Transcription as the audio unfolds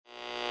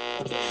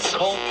You're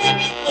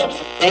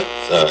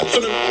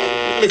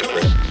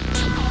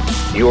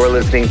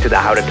listening to the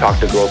How to Talk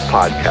to Girls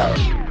podcast,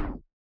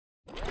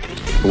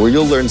 where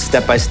you'll learn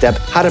step-by-step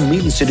how to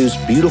meet and seduce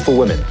beautiful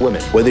women.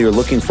 Whether you're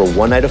looking for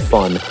one night of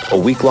fun, a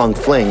week-long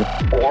fling,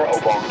 or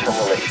a long-term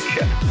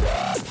relationship.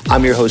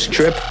 I'm your host,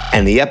 Trip,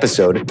 and the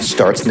episode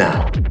starts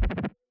now.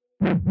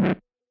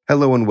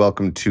 Hello and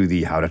welcome to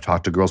the How to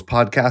Talk to Girls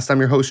podcast. I'm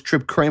your host,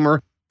 Trip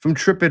Kramer from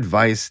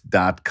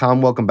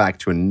tripadvice.com. Welcome back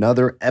to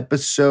another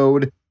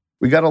episode.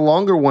 We got a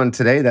longer one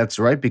today, that's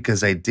right,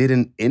 because I did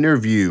an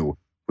interview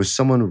with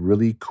someone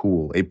really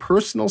cool, a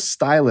personal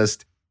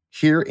stylist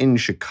here in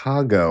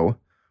Chicago,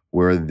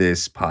 where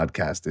this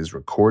podcast is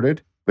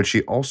recorded, but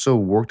she also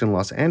worked in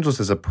Los Angeles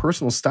as a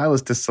personal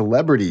stylist to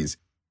celebrities.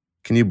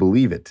 Can you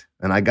believe it?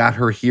 And I got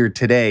her here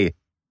today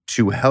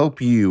to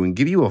help you and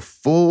give you a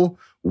full,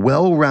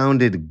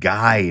 well-rounded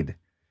guide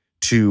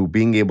to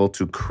being able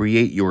to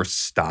create your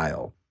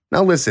style.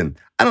 Now listen,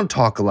 I don't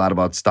talk a lot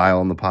about style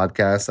on the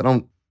podcast. I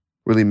don't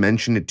really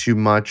mention it too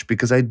much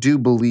because I do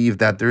believe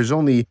that there's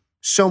only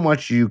so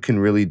much you can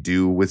really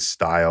do with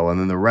style, and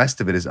then the rest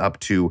of it is up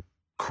to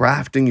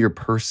crafting your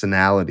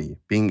personality,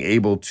 being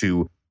able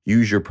to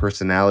use your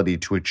personality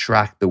to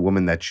attract the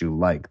woman that you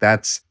like.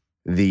 That's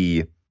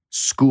the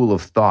school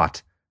of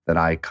thought that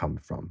I come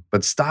from.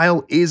 But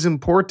style is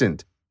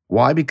important.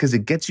 Why? Because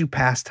it gets you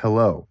past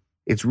hello.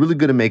 It's really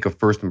good to make a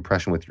first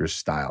impression with your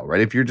style, right?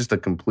 If you're just a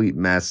complete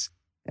mess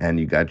and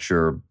you got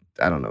your,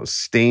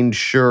 stained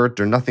shirt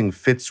or nothing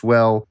fits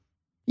well,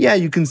 yeah,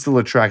 you can still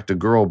attract a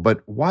girl,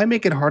 but why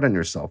make it hard on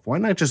yourself? Why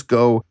not just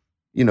go,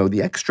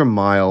 the extra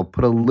mile,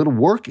 put a little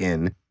work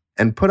in,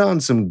 and put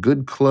on some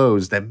good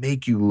clothes that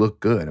make you look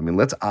good? I mean,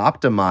 let's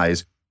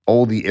optimize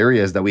all the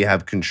areas that we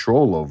have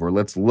control over.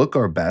 Let's look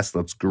our best.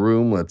 Let's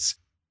groom. Let's,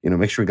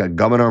 make sure we got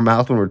gum in our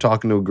mouth when we're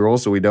talking to a girl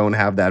so we don't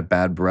have that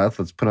bad breath.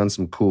 Let's put on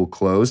some cool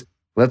clothes.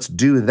 Let's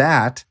do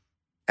that.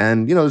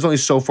 And, there's only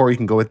so far you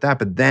can go with that,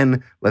 but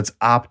then let's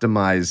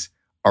optimize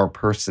our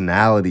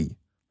personality.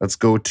 Let's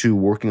go to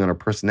working on a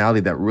personality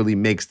that really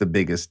makes the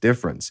biggest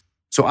difference.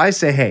 So I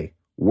say, hey,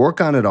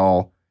 work on it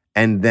all,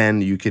 and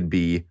then you could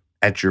be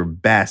at your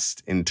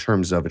best in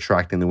terms of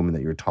attracting the woman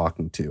that you're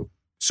talking to.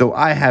 So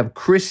I have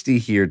Christy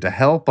here to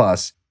help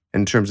us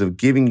in terms of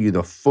giving you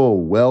the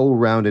full,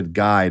 well-rounded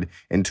guide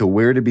into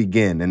where to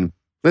begin. And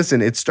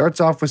listen, it starts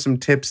off with some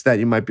tips that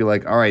you might be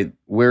like, all right,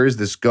 where is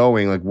this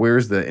going? Like,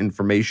 where's the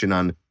information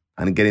on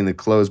getting the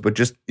clothes? But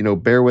just,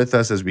 bear with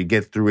us as we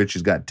get through it.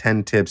 She's got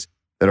 10 tips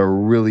that are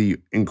really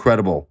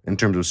incredible in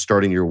terms of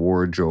starting your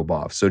wardrobe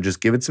off. So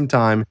just give it some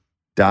time,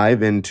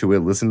 dive into it,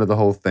 listen to the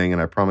whole thing,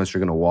 and I promise you're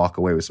going to walk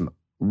away with some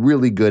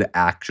really good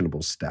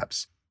actionable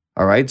steps.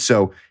 All right,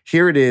 so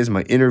here it is,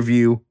 my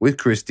interview with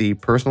Christy,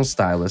 personal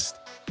stylist,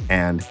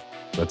 and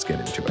let's get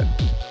into it.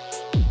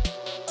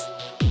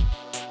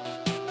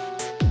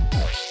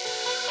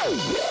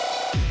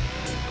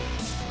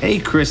 Hey,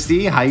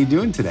 Christy, how you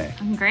doing today?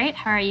 I'm great.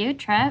 How are you,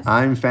 Trip?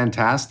 I'm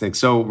fantastic.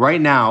 So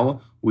right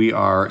now, we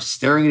are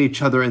staring at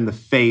each other in the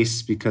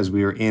face because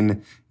we are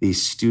in the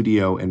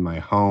studio in my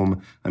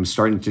home. I'm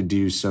starting to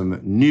do some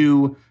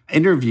new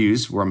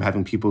interviews where I'm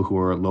having people who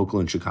are local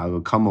in Chicago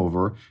come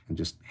over and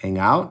just hang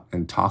out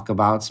and talk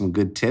about some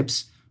good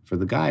tips for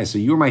the guys. So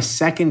you were my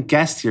second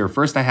guest here.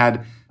 First, I had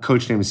a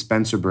coach named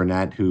Spencer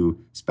Burnett who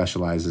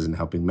specializes in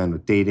helping men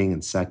with dating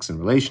and sex and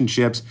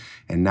relationships.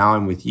 And now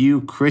I'm with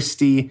you,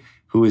 Christy,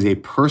 who is a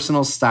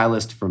personal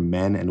stylist for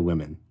men and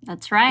women.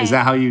 That's right. Is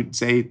that how you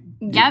say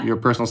Yep. you're a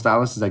personal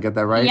stylist? Did I get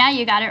that right? Yeah,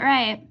 you got it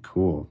right.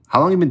 Cool.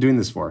 How long have you been doing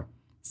this for?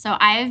 So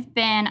I've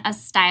been a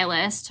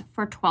stylist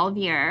for 12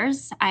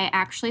 years. I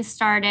actually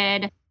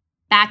started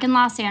back in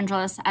Los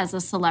Angeles as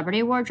a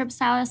celebrity wardrobe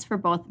stylist for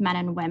both men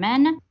and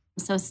women.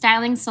 So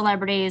styling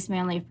celebrities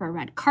mainly for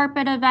red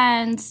carpet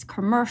events,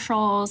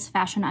 commercials,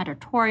 fashion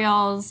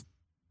editorials.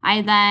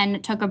 I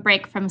then took a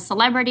break from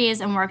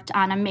celebrities and worked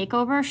on a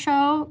makeover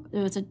show. It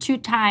was a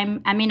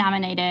 2-time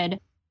Emmy-nominated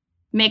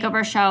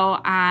makeover show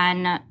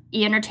on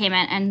E!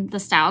 Entertainment and the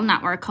Style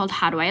Network called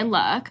How Do I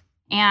Look?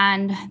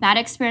 And that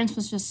experience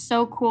was just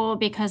so cool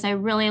because I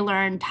really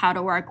learned how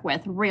to work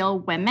with real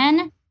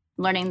women,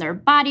 learning their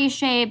body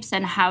shapes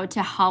and how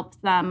to help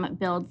them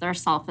build their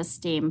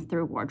self-esteem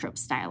through wardrobe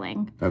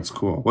styling. That's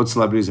cool. What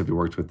celebrities have you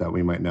worked with that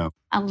we might know?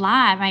 A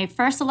lot. My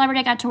first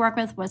celebrity I got to work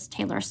with was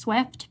Taylor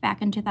Swift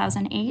back in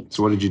 2008.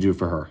 So what did you do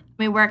for her?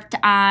 We worked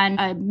on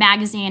a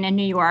magazine in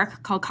New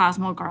York called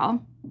Cosmo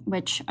Girl,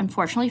 which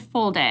unfortunately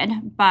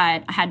folded,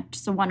 but I had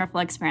just a wonderful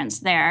experience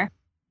there.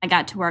 I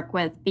got to work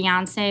with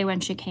Beyonce when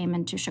she came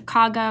into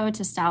Chicago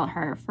to style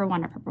her for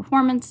one of her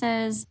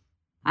performances.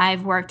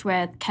 I've worked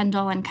with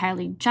Kendall and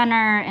Kylie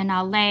Jenner in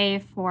LA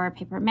for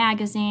Paper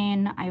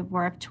Magazine. I've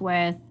worked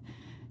with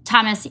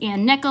Thomas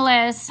Ian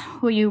Nicholas,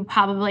 who you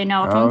probably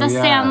know from The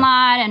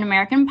Sandlot and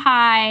American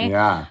Pie.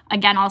 Yeah.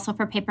 Again, also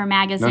for Paper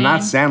Magazine. No,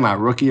 not Sandlot,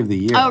 Rookie of the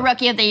Year. Oh,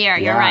 Rookie of the Year.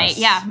 You're right.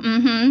 Yeah.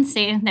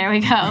 See, there we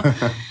go.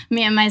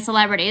 Me and my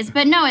celebrities.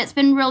 But no, it's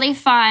been really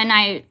fun.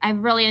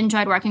 I've really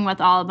enjoyed working with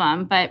all of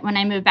them. But when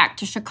I moved back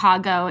to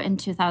Chicago in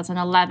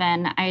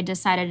 2011, I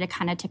decided to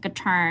kind of take a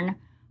turn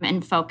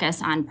and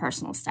focus on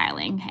personal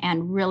styling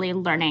and really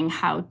learning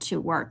how to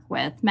work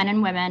with men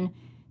and women,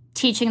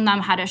 teaching them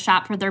how to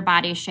shop for their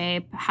body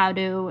shape, how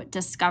to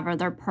discover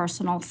their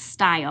personal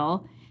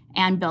style,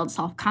 and build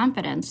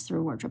self-confidence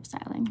through wardrobe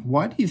styling.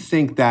 Why do you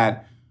think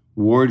that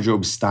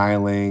wardrobe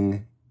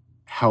styling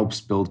helps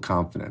build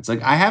confidence?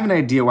 Like, I have an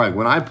idea why.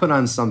 When I put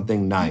on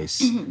something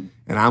nice and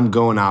I'm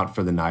going out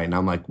for the night and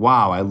I'm like,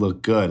 wow, I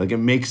look good. Like, it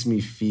makes me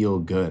feel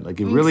good. Like,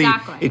 it really,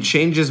 it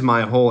changes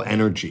my whole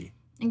energy.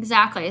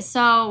 Exactly.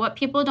 So what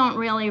people don't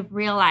really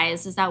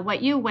realize is that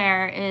what you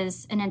wear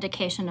is an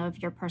indication of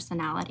your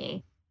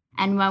personality.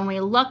 And when we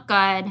look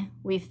good,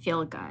 we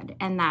feel good.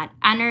 And that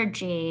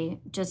energy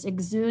just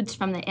exudes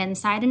from the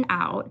inside and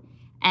out.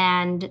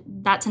 And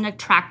that's an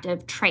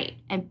attractive trait.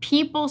 And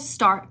people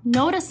start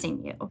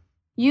noticing you.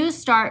 You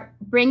start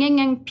bringing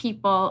in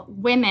people,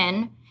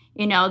 women,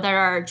 that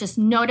are just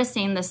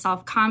noticing the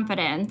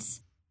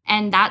self-confidence.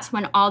 And that's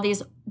when all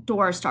these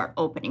doors start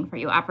opening for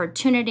you,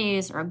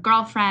 opportunities or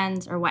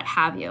girlfriends or what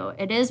have you.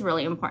 It is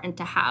really important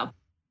to have.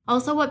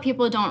 Also, what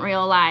people don't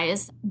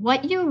realize,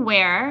 what you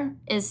wear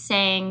is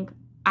saying,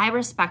 I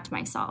respect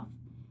myself.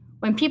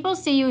 When people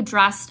see you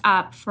dressed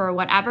up for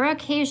whatever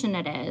occasion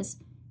it is,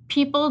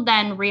 people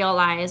then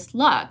realize,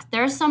 look,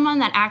 there's someone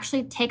that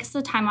actually takes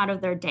the time out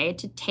of their day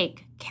to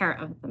take care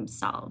of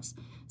themselves.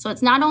 So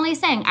it's not only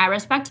saying, I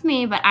respect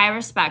me, but I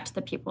respect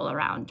the people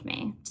around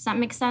me. Does that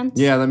make sense?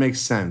 Yeah, that makes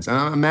sense. And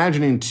I'm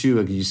imagining, too,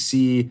 like you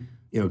see,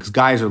 because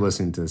guys are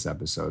listening to this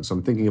episode, so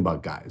I'm thinking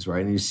about guys,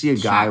 right? And you see a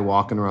guy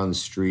walking around the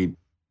street,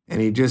 and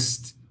he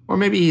just, or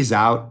maybe he's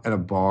out at a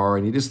bar,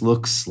 and he just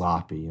looks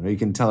sloppy. You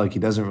can tell, like, he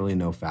doesn't really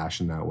know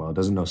fashion that well,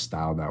 doesn't know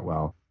style that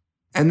well.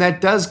 And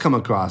that does come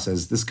across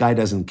as this guy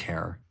doesn't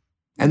care.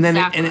 And then,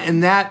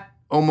 and that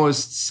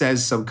almost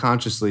says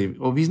subconsciously,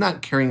 well, if he's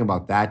not caring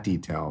about that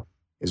detail,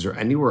 is there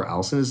anywhere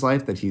else in his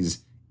life that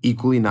he's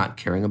equally not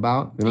caring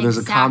about? There's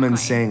a common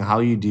saying, how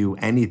you do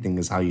anything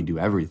is how you do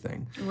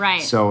everything.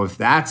 Right. So if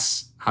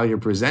that's how you're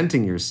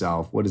presenting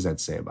yourself, what does that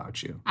say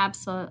about you?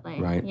 Absolutely.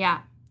 Right?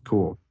 Yeah.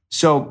 Cool.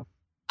 So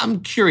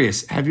I'm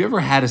curious, have you ever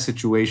had a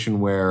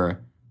situation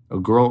where a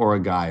girl or a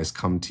guy has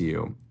come to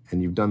you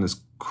and you've done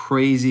this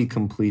crazy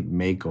complete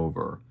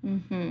makeover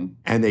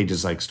and they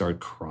just like start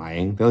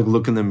crying? They like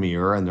look in the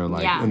mirror and they're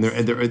like, and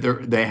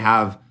they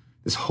have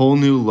this whole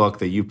new look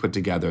that you put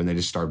together and they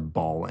just start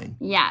bawling.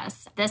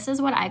 Yes. This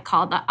is what I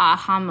call the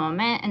aha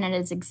moment, and it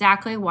is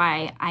exactly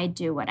why I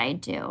do what I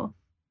do.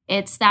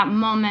 It's that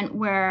moment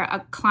where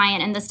a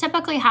client, and this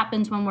typically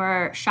happens when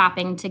we're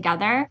shopping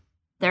together,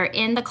 they're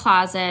in the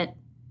closet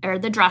or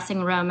the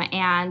dressing room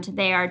and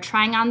they are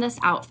trying on this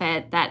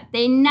outfit that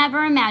they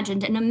never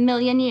imagined in a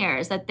million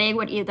years that they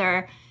would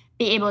either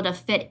be able to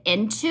fit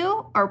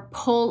into or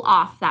pull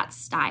off that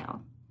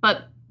style.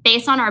 But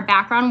based on our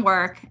background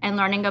work and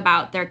learning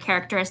about their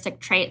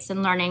characteristic traits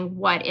and learning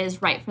what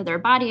is right for their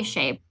body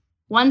shape,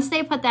 once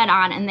they put that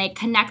on and they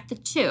connect the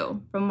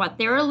two, from what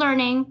they were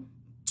learning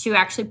to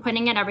actually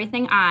putting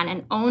everything on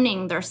and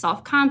owning their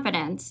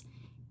self-confidence,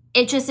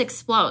 it just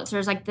explodes.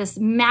 There's like this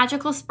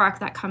magical spark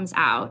that comes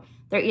out.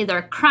 They're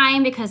either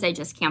crying because they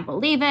just can't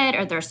believe it,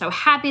 or they're so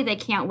happy they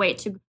can't wait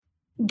to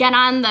get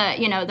on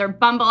the, their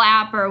Bumble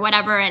app or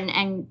whatever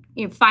and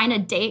find a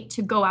date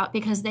to go out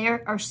because they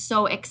are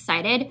so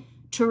excited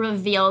to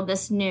reveal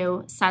this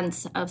new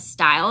sense of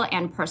style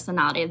and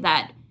personality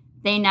that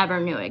they never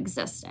knew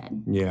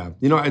existed. Yeah.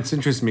 It's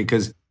interesting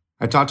because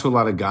I talk to a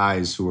lot of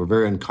guys who are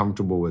very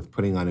uncomfortable with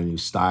putting on a new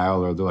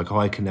style, or they're like, oh,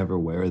 I can never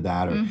wear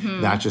that, or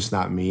that's just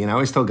not me. And I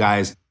always tell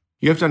guys,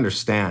 you have to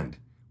understand,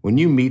 when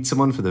you meet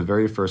someone for the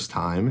very first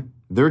time,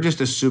 they're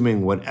just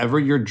assuming whatever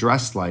you're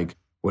dressed like,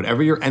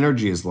 whatever your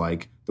energy is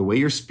like, the way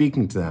you're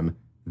speaking to them,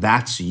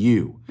 that's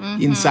you.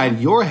 Inside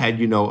your head,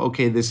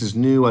 okay, this is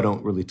new. I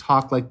don't really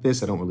talk like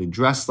this. I don't really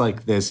dress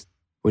like this.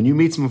 When you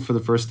meet someone for the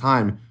first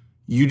time,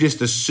 you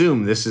just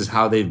assume this is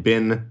how they've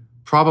been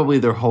probably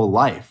their whole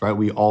life, right?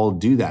 We all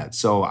do that.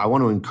 So I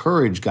want to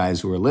encourage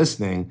guys who are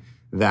listening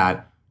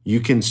that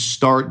you can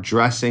start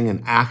dressing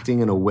and acting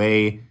in a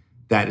way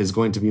that is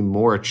going to be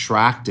more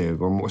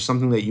attractive or more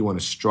something that you want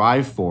to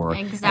strive for,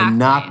 and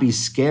not be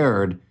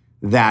scared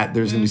that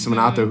there's going to be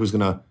someone out there who's going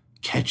to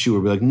catch you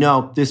or be like,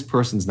 no, this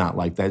person's not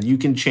like that. You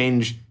can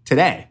change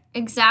today.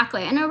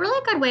 Exactly. And a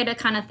really good way to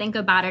kind of think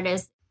about it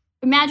is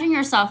imagine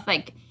yourself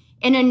like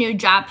in a new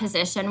job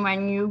position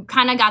when you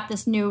kind of got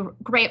this new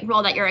great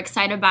role that you're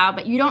excited about,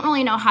 but you don't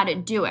really know how to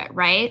do it,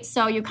 right?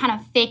 So you kind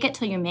of fake it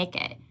till you make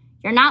it.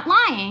 You're not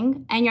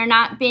lying and you're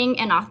not being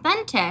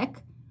inauthentic,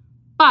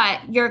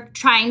 but you're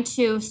trying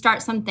to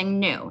start something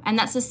new. And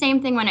that's the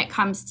same thing when it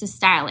comes to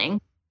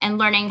styling and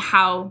learning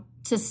how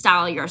to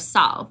style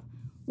yourself.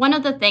 One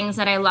of the things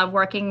that I love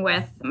working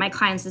with my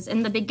clients is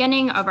in the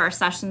beginning of our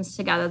sessions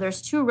together,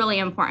 there's two really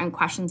important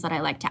questions that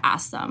I like to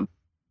ask them.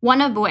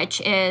 One of which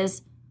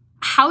is,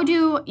 how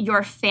do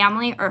your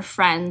family or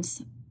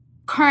friends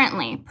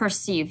currently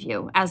perceive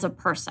you as a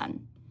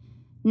person?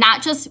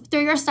 Not just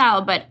through your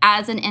style, but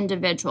as an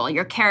individual,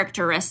 your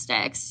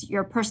characteristics,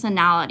 your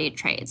personality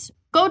traits.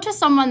 Go to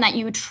someone that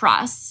you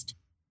trust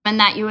and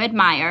that you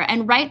admire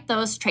and write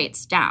those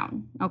traits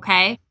down,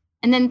 okay?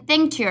 And then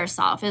think to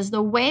yourself, is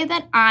the way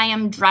that I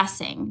am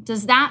dressing,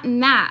 does that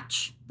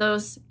match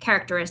those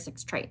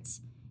characteristics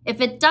traits?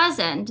 If it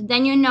doesn't,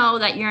 then you know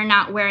that you're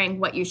not wearing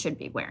what you should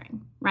be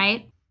wearing,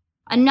 right?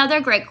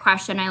 Another great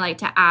question I like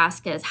to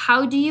ask is,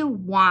 how do you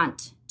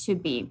want to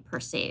be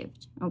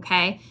perceived,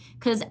 okay?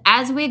 Because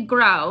as we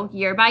grow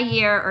year by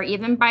year or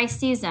even by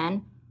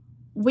season,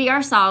 we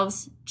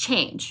ourselves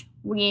change.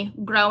 We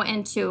grow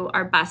into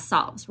our best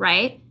selves,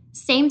 right?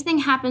 Same thing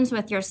happens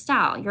with your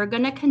style. You're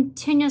going to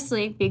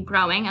continuously be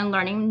growing and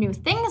learning new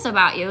things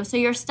about you. So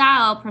your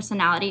style,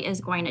 personality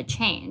is going to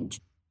change.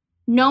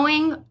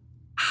 Knowing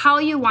how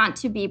you want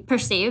to be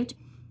perceived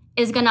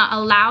is going to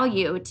allow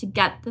you to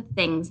get the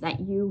things that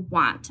you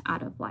want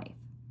out of life.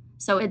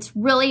 So it's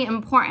really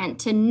important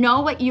to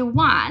know what you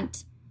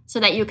want so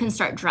that you can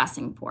start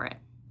dressing for it.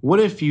 What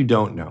if you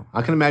don't know?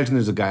 I can imagine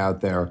there's a guy out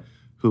there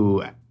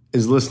who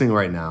is listening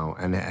right now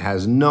and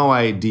has no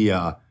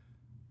idea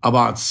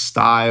about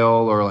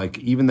style or like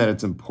even that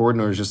it's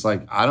important, or is just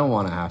like, I don't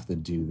want to have to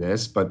do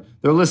this, but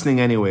they're listening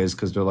anyways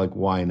because they're like,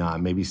 why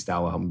not? Maybe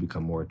style will help me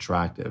become more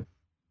attractive.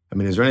 I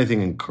mean, is there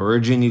anything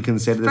encouraging you can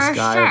say to this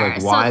guy, sure.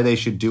 like why they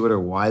should do it or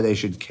why they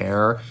should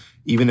care,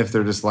 even if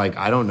they're just like,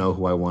 I don't know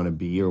who I want to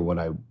be or what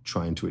I'm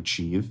trying to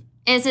achieve?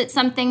 Is it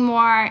something more,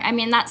 I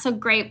mean, that's a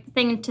great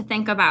thing to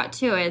think about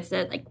too. Is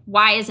that like,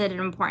 why is it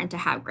important to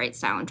have great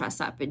style and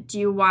dress up? Do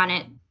you want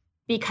it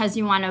because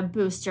you want to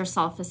boost your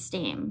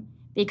self-esteem?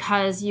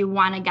 Because you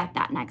want to get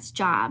that next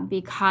job?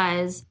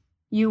 Because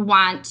you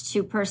want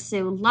to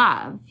pursue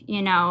love?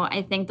 You know,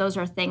 I think those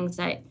are things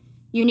that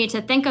you need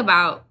to think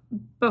about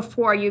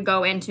before you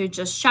go into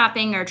just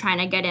shopping or trying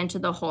to get into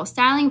the whole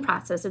styling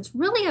process. It's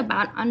really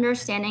about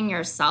understanding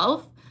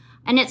yourself.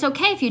 And it's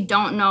okay if you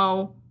don't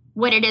know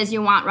what it is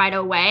you want right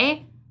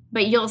away,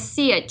 but you'll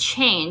see a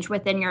change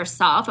within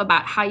yourself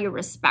about how you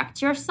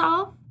respect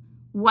yourself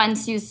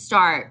once you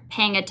start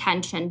paying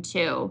attention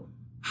to,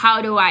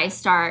 how do I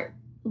start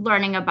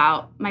learning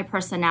about my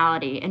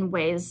personality in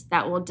ways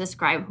that will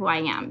describe who I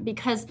am?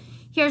 Because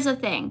here's the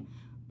thing.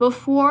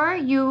 Before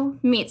you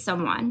meet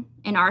someone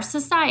in our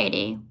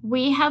society,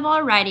 we have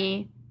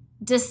already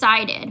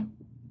decided,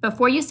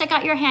 before you stick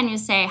out your hand, you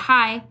say,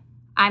 hi,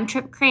 I'm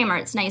Trip Kramer.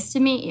 It's nice to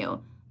meet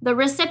you. The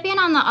recipient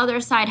on the other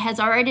side has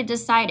already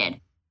decided,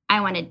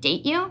 I want to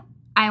date you.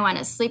 I want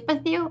to sleep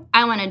with you.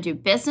 I want to do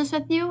business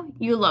with you.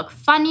 You look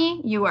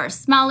funny. You are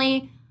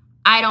smelly.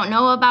 I don't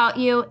know about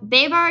you.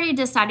 They've already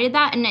decided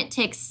that, and it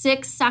takes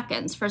 6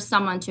 seconds for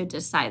someone to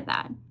decide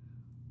that.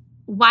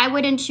 Why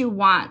wouldn't you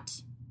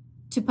want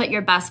to put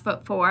your best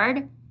foot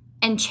forward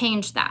and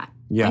change that?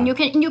 Yeah. And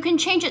you can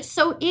change it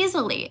so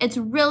easily. It's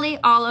really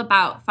all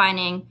about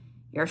finding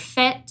your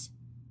fit,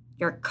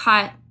 your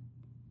cut,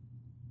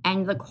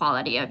 and the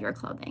quality of your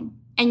clothing.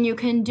 And you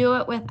can do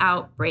it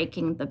without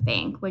breaking the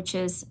bank, which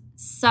is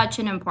such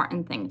an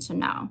important thing to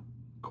know.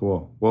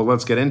 Cool. Well,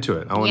 let's get into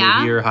it. I want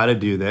to hear how to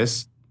do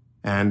this.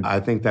 And I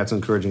think that's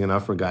encouraging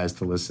enough for guys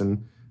to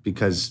listen,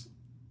 because,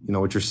 you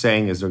know, what you're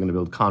saying is they're going to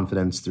build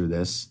confidence through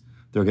this.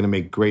 They're going to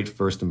make great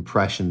first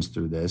impressions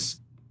through this.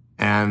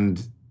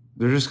 And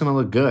they're just going to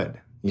look good.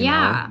 You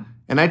know?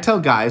 And I tell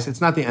guys,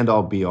 it's not the end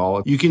all be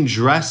all. You can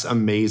dress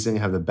amazing,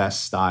 have the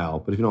best style,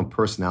 but if you don't have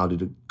personality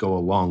to go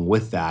along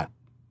with that,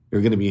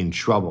 you're going to be in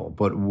trouble.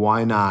 But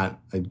why not,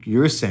 like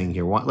you're saying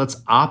here, let's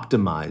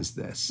optimize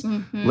this.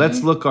 Mm-hmm.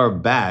 Let's look our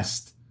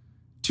best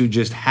to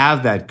just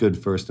have that good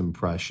first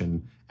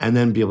impression and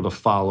then be able to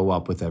follow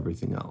up with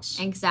everything else.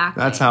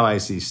 Exactly. That's how I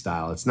see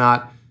style. It's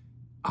not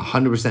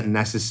 100%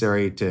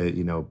 necessary to,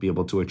 you know, be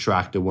able to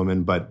attract a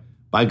woman, but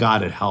by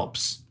God, it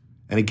helps.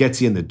 And it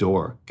gets you in the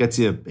door.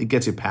 It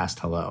gets you past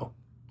hello.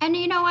 And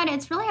you know what?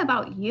 It's really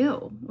about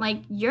you.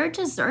 Like, you're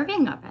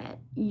deserving of it.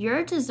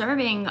 You're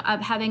deserving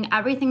of having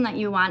everything that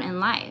you want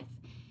in life.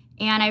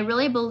 And I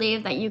really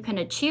believe that you can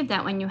achieve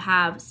that when you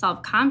have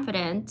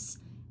self-confidence.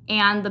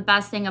 And the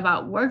best thing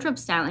about wardrobe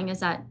styling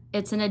is that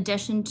it's an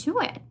addition to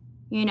it.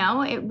 You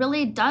know, it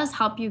really does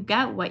help you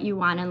get what you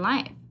want in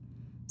life.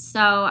 So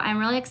I'm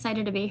really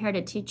excited to be here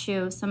to teach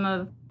you some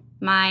of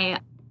my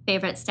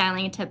favorite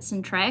styling tips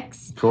and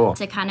tricks. Cool.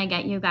 To kind of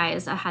get you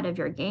guys ahead of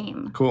your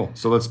game. Cool.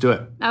 So let's do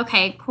it.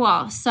 Okay,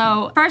 cool.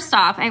 So first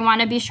off, I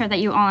want to be sure that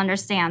you all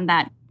understand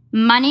that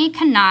money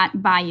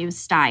cannot buy you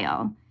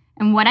style.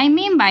 And what I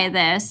mean by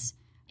this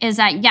is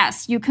that,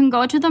 yes, you can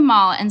go to the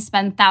mall and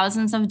spend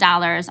thousands of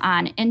dollars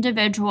on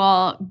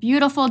individual,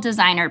 beautiful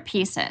designer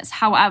pieces.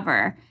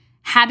 However,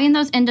 having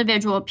those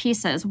individual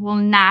pieces will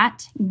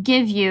not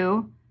give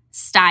you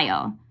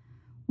style.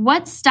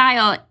 What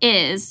style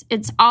is,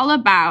 it's all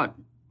about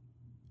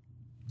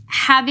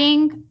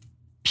having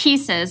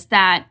pieces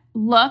that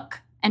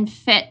look and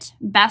fit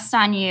best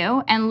on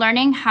you and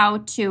learning how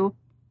to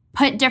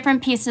put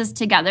different pieces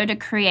together to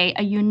create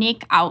a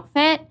unique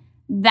outfit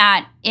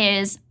that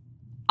is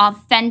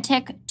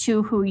authentic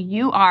to who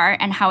you are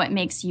and how it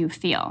makes you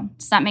feel.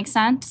 Does that make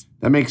sense?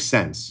 That makes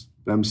sense.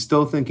 But I'm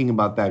still thinking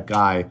about that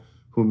guy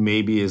who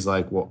maybe is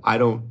like, well, I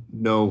don't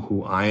know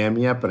who I am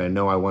yet, but I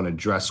know I want to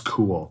dress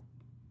cool.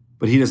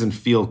 but he doesn't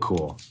feel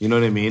cool. You know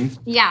what I mean?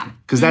 Yeah.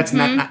 Because that's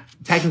not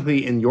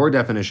technically in your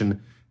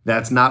definition,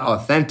 that's not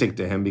authentic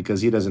to him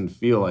because he doesn't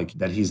feel like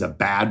that he's a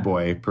bad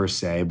boy per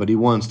se, but he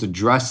wants to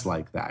dress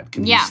like that.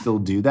 Can he still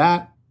do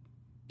that?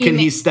 Can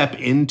he step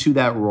into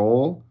that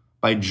role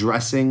by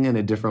dressing in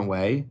a different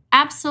way?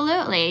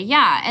 Absolutely.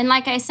 Yeah. And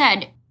like I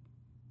said,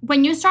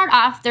 when you start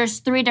off, there's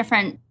 3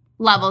 different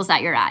levels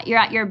that you're at. You're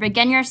at your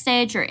beginner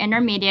stage, your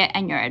intermediate,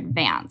 and your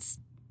advanced.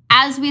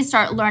 As we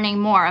start learning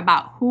more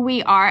about who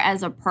we are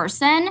as a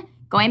person,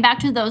 going back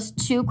to those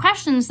 2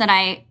 questions that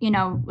I,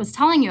 was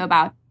telling you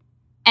about,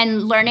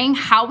 and learning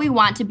how we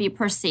want to be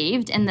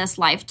perceived in this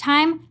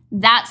lifetime,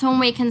 that's when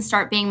we can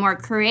start being more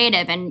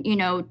creative and,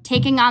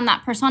 taking on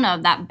that persona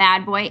of that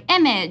bad boy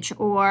image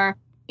or,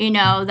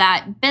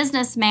 that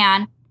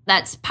businessman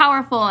that's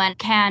powerful and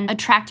can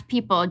attract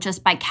people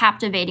just by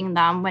captivating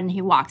them when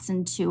he walks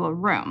into a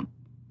room.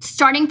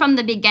 Starting from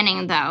the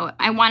beginning, though,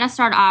 I want to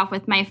start off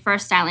with my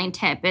first styling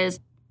tip is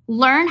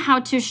learn how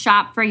to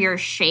shop for your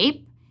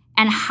shape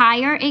and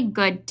hire a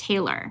good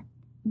tailor.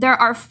 There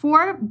are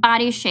 4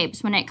 body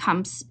shapes when it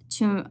comes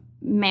to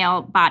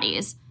male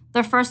bodies.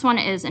 The first one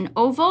is an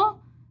oval,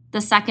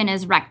 the second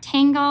is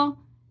rectangle,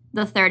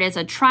 the third is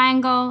a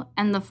triangle,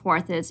 and the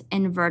fourth is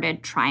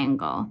inverted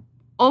triangle.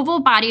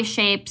 Oval body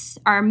shapes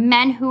are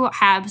men who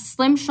have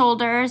slim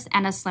shoulders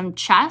and a slim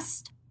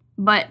chest,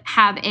 but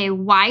have a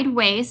wide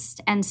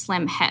waist and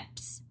slim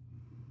hips.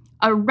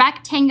 A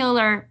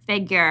rectangular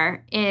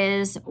figure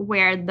is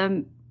where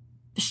the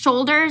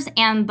shoulders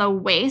and the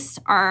waist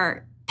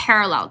are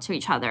parallel to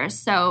each other.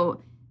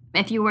 So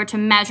if you were to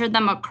measure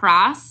them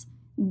across,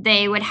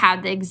 they would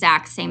have the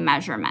exact same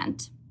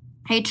measurement.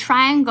 A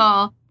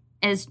triangle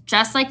is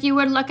just like you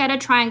would look at a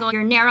triangle.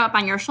 You're narrow up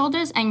on your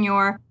shoulders and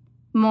you're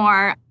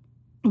more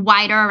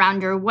wider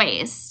around your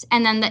waist.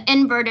 And then the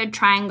inverted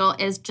triangle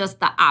is just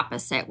the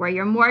opposite, where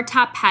you're more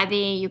top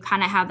heavy. You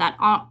kind of have that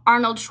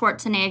Arnold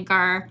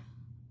Schwarzenegger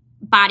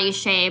body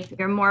shape.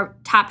 You're more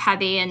top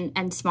heavy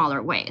and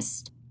smaller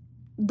waist.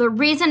 The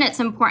reason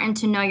it's important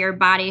to know your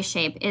body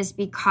shape is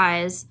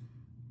because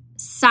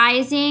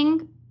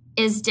sizing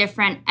is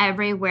different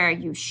everywhere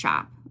you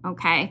shop,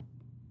 okay?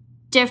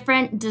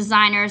 Different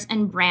designers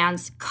and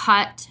brands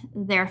cut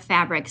their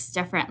fabrics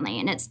differently,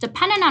 and it's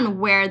dependent on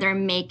where they're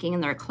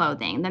making their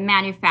clothing. The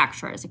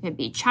manufacturers, it could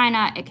be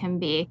China, it can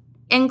be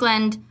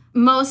England.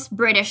 Most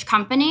British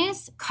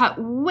companies cut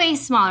way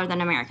smaller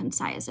than American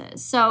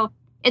sizes. So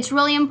it's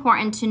really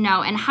important to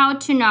know. And how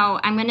to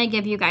know, I'm going to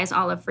give you guys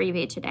all a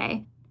freebie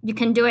today. You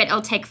can do it.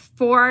 It'll take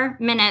 4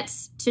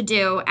 minutes to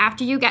do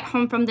after you get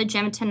home from the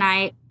gym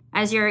tonight,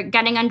 as you're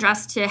getting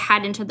undressed to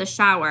head into the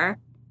shower.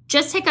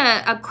 Just take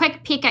a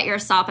quick peek at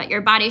yourself, at your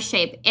body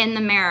shape in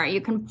the mirror.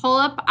 You can pull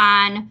up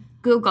on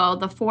Google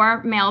the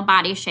 4 male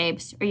body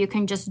shapes, or you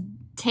can just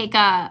take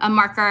a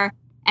marker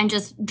and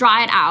just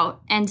draw it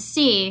out and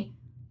see,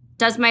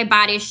 does my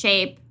body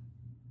shape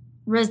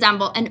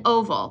resemble an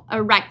oval,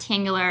 a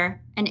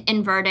rectangular, an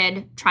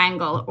inverted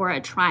triangle, or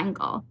a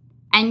triangle?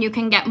 And you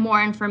can get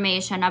more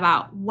information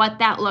about what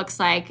that looks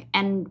like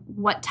and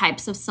what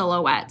types of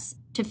silhouettes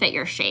to fit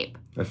your shape.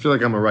 I feel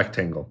like I'm a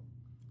rectangle.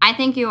 I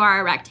think you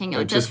are a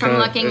rectangle, just from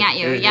looking at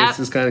you. It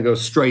just kind of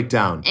goes straight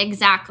down.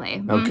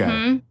 Exactly. Okay.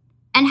 Mm-hmm.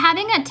 And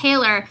having a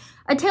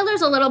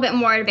tailor's a little bit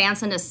more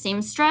advanced than a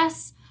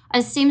seamstress.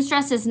 A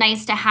seamstress is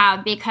nice to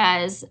have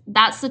because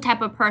that's the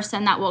type of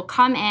person that will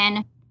come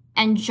in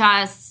and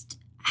just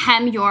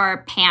hem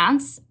your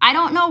pants. I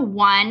don't know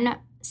one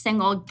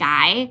single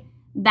guy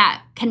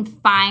that can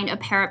find a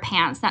pair of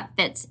pants that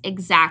fits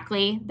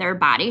exactly their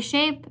body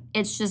shape.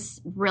 It's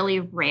just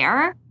really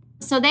rare.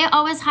 So they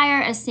always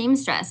hire a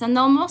seamstress, and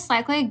they'll most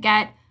likely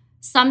get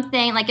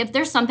something, like if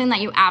there's something that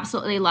you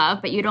absolutely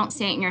love, but you don't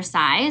see it in your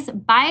size,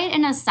 buy it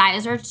in a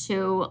size or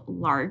 2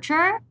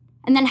 larger,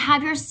 and then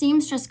have your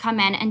seamstress come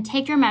in and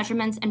take your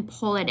measurements and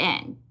pull it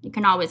in. You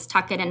can always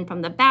tuck it in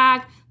from the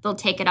back. They'll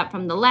take it up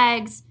from the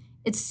legs.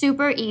 It's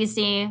super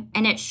easy,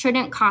 and it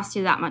shouldn't cost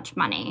you that much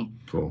money.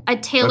 Cool. A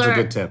tailor, that's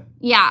a good tip.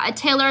 Yeah, a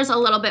tailor is a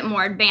little bit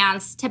more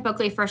advanced,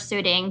 typically for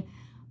suiting.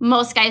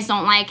 Most guys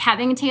don't like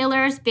having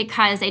tailors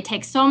because they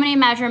take so many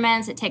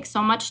measurements. It takes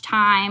so much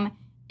time.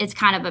 It's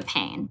kind of a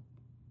pain.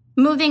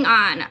 Moving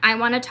on, I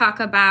want to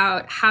talk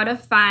about how to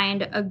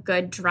find a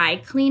good dry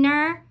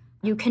cleaner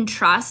you can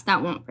trust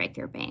that won't break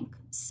your bank.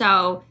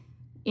 So,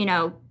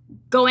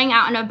 going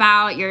out and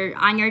about, you're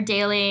on your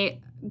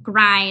daily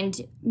grind,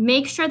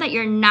 make sure that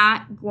you're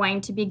not going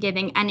to be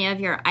giving any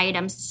of your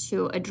items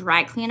to a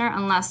dry cleaner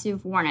unless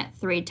you've worn it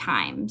 3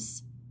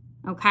 times.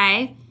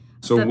 Okay?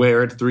 So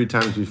wear it 3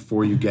 times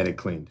before you get it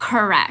cleaned.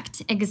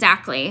 Correct.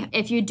 Exactly.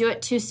 If you do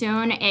it too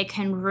soon, it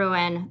can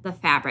ruin the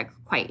fabric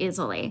quite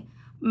easily.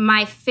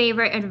 My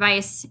favorite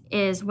advice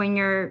is when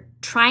you're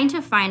trying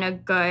to find a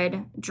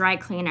good dry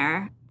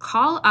cleaner,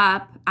 call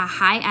up a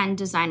high-end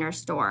designer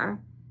store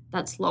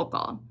that's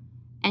local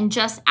and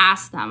just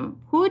ask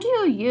them, who do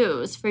you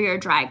use for your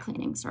dry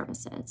cleaning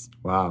services?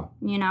 Wow.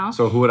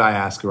 So who would I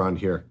ask around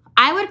here?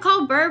 I would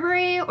call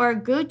Burberry or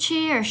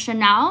Gucci or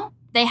Chanel.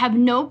 They have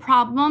no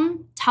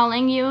problem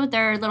telling you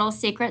their little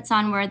secrets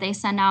on where they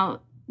send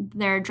out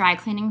their dry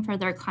cleaning for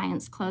their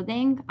clients'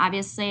 clothing.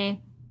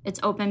 Obviously, it's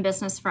open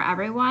business for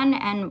everyone.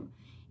 And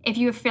if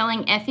you're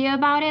feeling iffy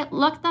about it,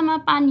 look them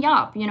up on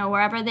Yelp,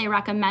 wherever they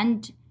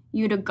recommend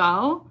you to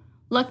go.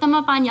 Look them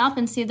up on Yelp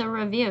and see the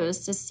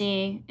reviews to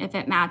see if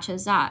it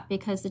matches up,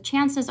 because the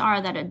chances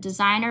are that a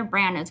designer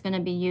brand is going to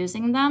be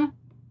using them.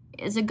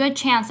 Is a good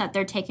chance that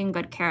they're taking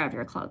good care of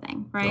your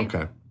clothing, right?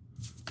 Okay.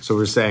 So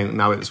we're saying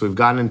now, so we've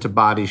gotten into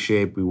body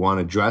shape. We want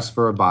to dress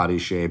for a body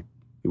shape.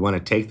 We want to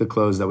take the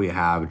clothes that we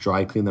have,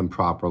 dry clean them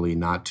properly,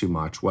 not too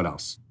much. What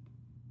else?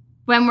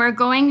 When we're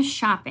going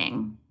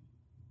shopping,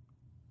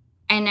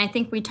 and I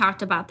think we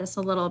talked about this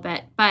a little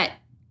bit, but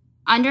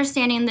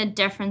understanding the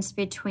difference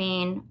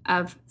between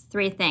of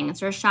three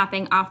things. There's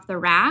shopping off the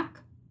rack,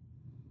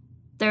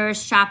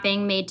 there's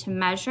shopping made to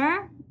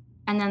measure,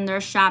 and then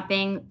there's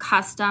shopping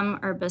custom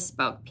or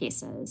bespoke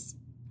pieces.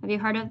 Have you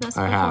heard of this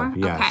before? I have,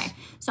 yes. Okay.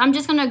 So I'm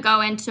just going to go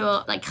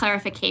into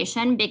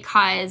clarification,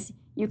 because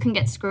you can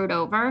get screwed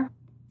over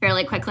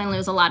fairly quickly and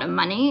lose a lot of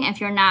money if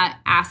you're not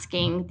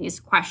asking these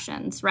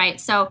questions, right?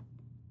 So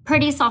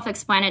pretty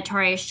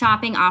self-explanatory.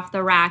 Shopping off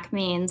the rack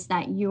means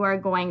that you are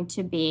going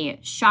to be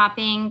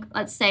shopping.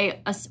 Let's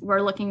say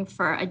we're looking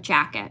for a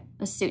jacket,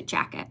 a suit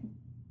jacket.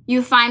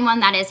 You find one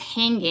that is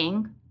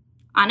hanging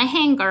on a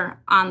hanger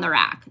on the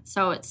rack.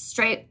 So it's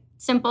straight,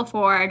 simple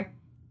forward,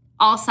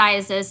 all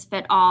sizes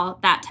fit all,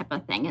 that type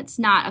of thing. It's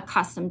not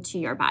accustomed to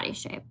your body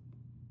shape.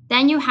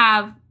 Then you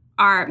have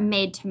our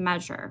made to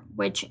measure,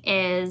 which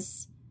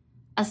is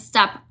a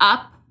step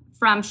up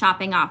from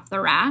shopping off the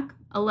rack,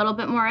 a little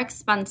bit more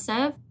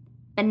expensive,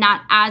 but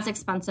not as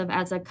expensive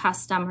as a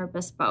custom or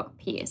bespoke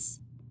piece.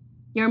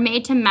 Your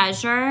made to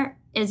measure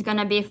is going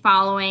to be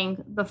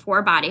following the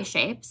 4 body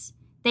shapes.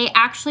 They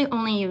actually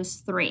only use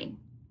 3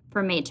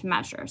 for made to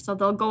measure. So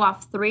they'll go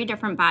off 3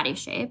 different body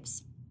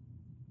shapes,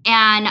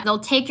 and they'll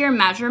take your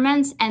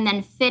measurements and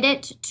then fit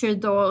it to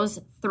those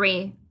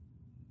 3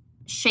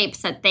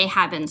 shapes that they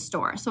have in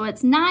store. So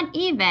it's not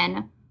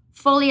even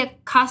fully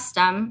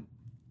custom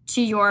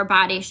to your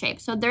body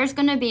shape. So there's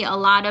going to be a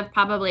lot of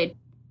probably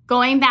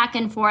going back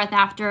and forth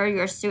after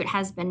your suit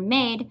has been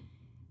made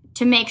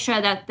to make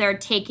sure that they're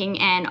taking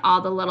in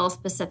all the little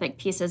specific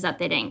pieces that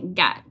they didn't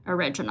get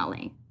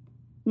originally.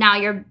 Now,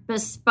 your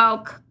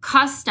bespoke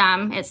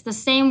custom, it's the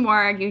same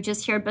word. You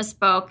just hear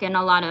bespoke in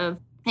a lot of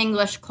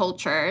English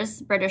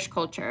cultures, British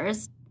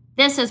cultures.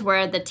 This is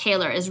where the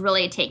tailor is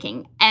really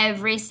taking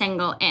every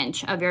single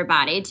inch of your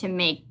body to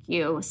make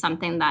you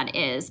something that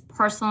is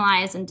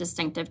personalized and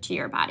distinctive to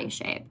your body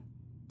shape.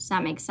 Does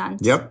that make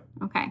sense? Yep.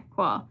 Okay,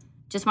 cool.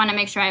 Just want to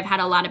make sure. I've had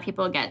a lot of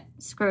people get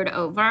screwed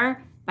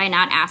over by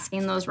not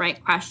asking those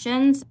right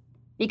questions,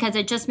 because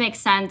it just makes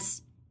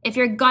sense. If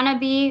you're going to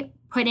be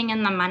putting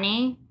in the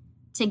money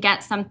to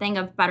get something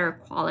of better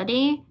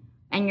quality,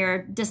 and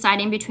you're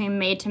deciding between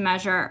made to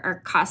measure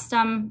or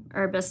custom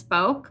or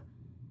bespoke,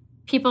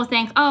 people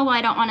think, oh, well,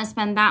 I don't want to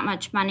spend that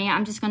much money.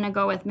 I'm just going to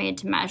go with made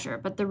to measure.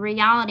 But the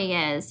reality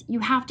is you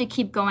have to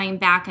keep going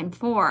back and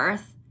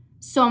forth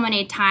so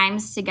many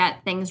times to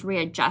get things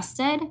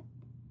readjusted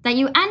that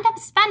you end up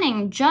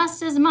spending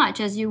just as much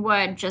as you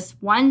would just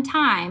one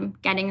time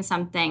getting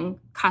something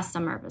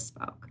custom or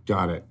bespoke.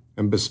 Got it.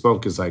 And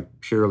bespoke is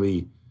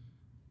purely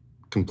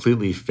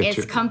completely fit.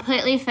 It's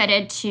completely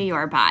fitted to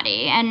your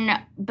body. And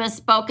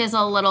bespoke is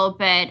a little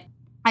bit,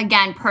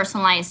 again,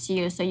 personalized to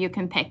you. So you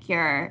can pick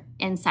your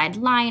inside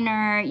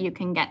liner. You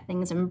can get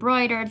things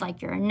embroidered,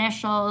 like your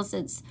initials.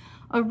 It's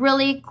a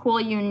really cool,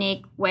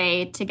 unique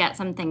way to get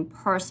something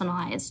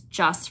personalized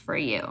just for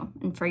you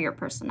and for your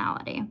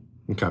personality.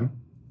 Okay.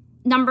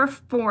 Number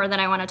 4 that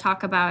I want to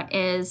talk about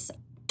is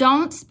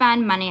don't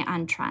spend money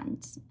on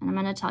trends. And I'm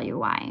going to tell you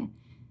why.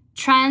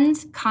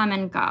 Trends come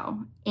and go,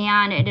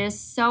 and it is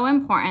so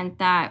important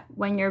that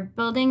when you're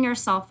building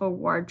yourself a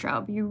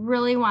wardrobe, you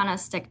really want to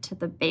stick to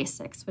the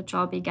basics, which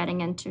I'll be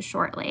getting into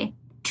shortly.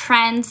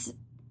 Trends,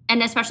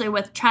 and especially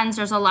with trends,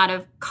 there's a lot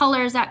of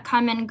colors that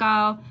come and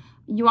go.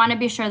 You want to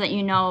be sure that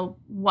you know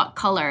what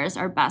colors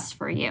are best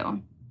for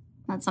you.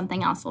 That's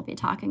something else we'll be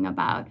talking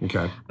about.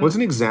 Okay. What's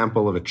an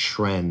example of a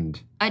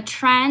trend? A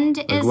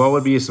trend is... what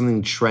would be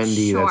something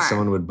trendy Sure. that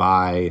someone would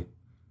buy?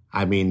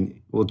 I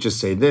mean, we'll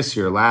just say this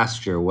year,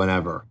 last year,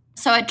 whenever.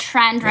 So a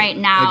trend right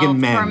now for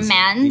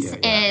men's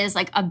Yeah. is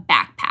a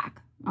backpack,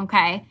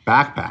 okay?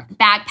 Backpack.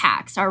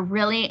 Backpacks are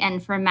really in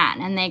for men,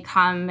 and they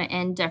come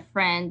in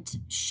different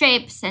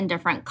shapes and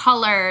different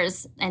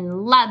colors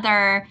and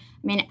leather.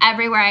 I mean,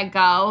 everywhere I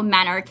go,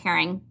 men are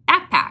carrying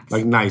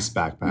backpacks. Nice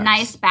backpacks.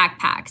 Nice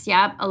backpacks,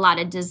 yep. A lot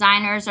of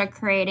designers are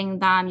creating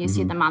them. You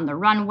see them on the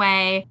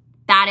runway.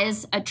 That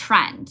is a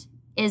trend.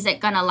 Is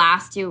it going to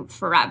last you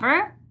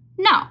forever?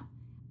 No.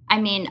 I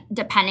mean,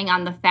 depending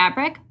on the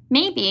fabric,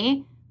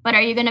 maybe. But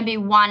are you going to be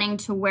wanting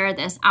to wear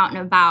this out and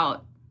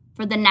about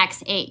for the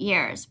next 8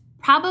 years?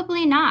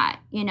 Probably not.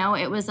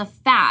 It was a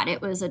fad.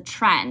 It was a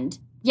trend.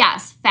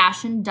 Yes,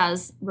 fashion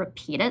does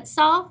repeat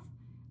itself.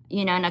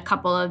 In a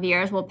couple of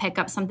years, we'll pick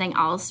up something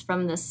else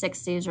from the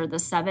 60s or the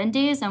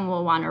 70s and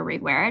we'll want to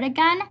rewear it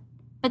again.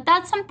 But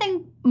that's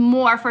something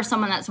more for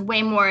someone that's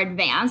way more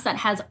advanced, that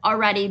has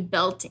already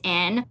built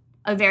in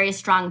a very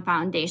strong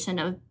foundation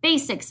of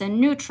basics and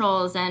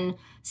neutrals and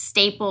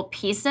staple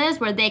pieces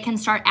where they can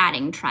start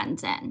adding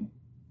trends in.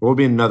 What would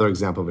be another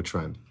example of a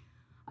trend?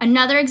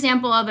 Another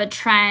example of a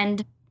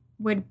trend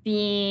would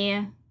be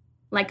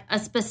like a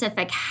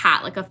specific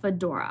hat, like a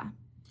fedora.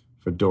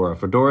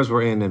 Fedoras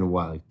were in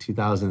what, like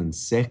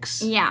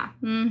 2006? Yeah.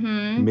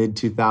 Mm-hmm.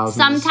 Mid-2000s?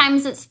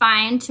 Sometimes it's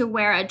fine to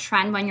wear a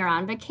trend when you're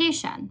on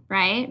vacation,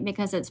 right?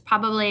 Because it's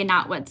probably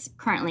not what's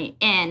currently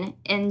in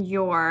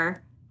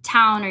your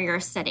town or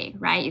your city,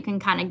 right? You can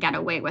kind of get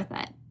away with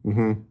it.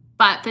 Mm-hmm.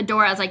 But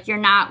fedoras, like you're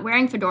not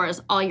wearing fedoras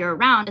all year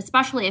round,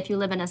 especially if you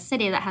live in a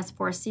city that has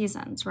 4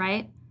 seasons,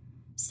 right?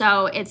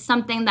 So it's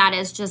something that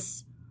is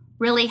just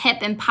really hip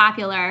and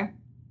popular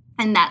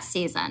in that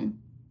season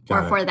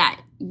or for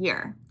that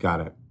year.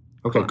 Got it.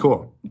 Okay,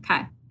 cool.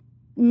 Okay.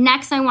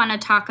 Next, I want to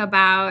talk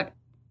about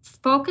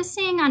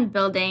focusing on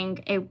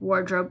building a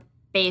wardrobe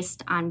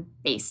based on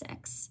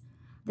basics.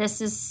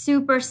 This is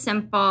super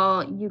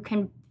simple. You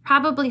can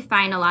probably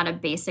find a lot of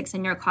basics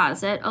in your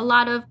closet. A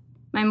lot of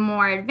my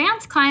more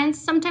advanced clients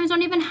sometimes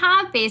don't even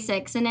have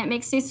basics, and it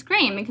makes me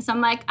scream because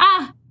I'm like,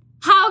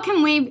 how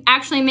can we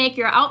actually make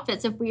your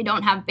outfits if we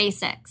don't have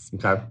basics?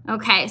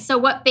 Okay, so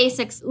what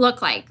basics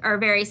look like are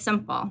very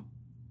simple.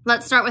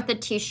 Let's start with the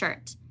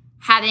t-shirt.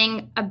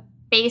 Having a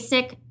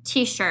basic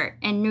t-shirt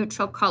in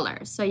neutral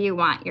colors. So you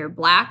want your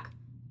black,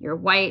 your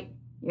white,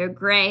 your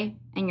gray,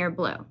 and your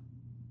blue.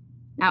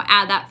 Now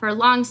add that for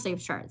long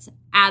sleeve shirts.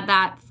 Add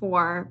that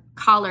for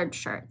collared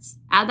shirts.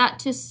 Add that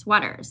to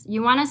sweaters.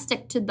 You want to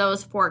stick to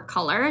those 4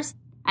 colors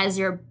as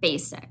your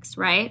basics,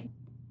 right?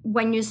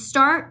 When you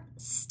start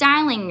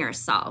styling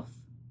yourself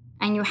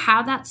and you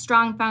have that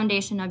strong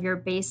foundation of your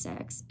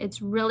basics,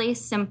 it's really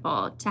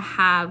simple to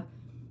have,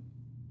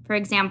 for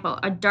example,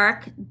 a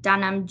dark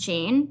denim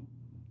jean,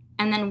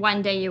 and then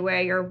one day you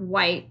wear your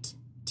white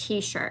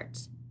t-shirt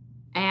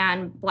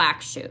and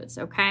black shoes,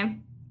 okay?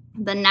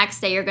 The next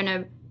day you're going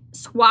to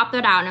swap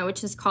it out,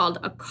 which is called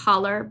a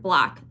color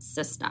block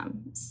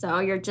system. So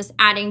you're just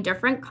adding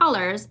different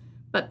colors,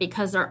 but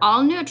because they're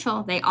all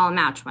neutral, they all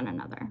match one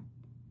another.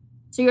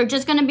 So you're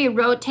just going to be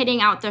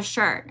rotating out the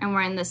shirt and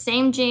wearing the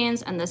same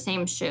jeans and the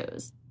same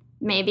shoes.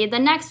 Maybe the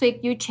next week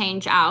you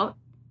change out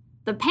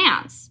the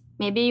pants.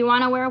 Maybe you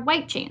want to wear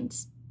white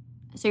jeans.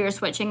 So you're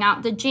switching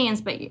out the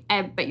jeans, but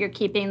you're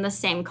keeping the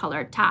same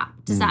color top.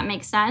 Does that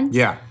make sense?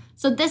 Yeah.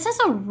 So this is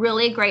a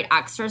really great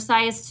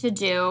exercise to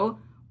do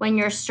when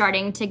you're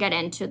starting to get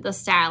into the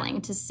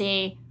styling, to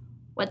see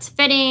what's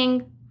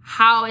fitting,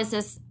 how is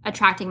this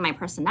attracting my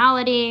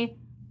personality,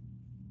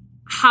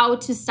 how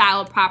to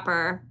style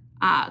proper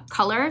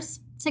colors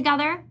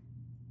together.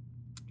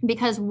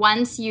 Because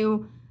once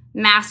you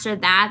master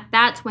that,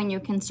 that's when you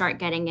can start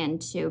getting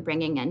into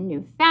bringing in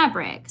new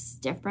fabrics,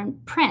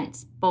 different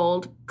prints,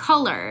 bold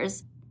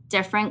colors,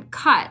 different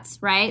cuts,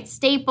 right?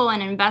 Staple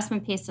and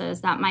investment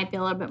pieces that might be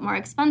a little bit more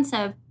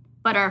expensive,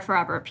 but are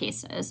forever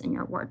pieces in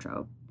your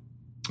wardrobe.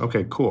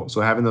 Okay, cool.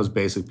 So having those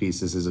basic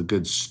pieces is a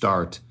good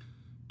start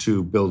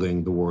to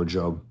building the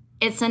wardrobe.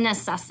 It's a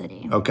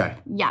necessity. Okay.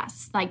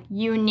 Yes. Like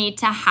you need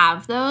to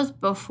have those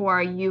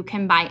before you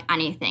can buy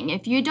anything.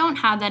 If you don't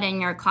have that in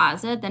your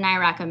closet, then I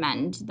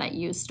recommend that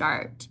you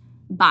start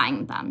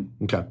buying them.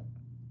 Okay.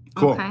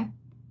 Cool. Okay.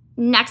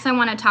 Next I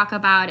want to talk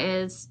about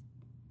is,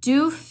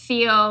 do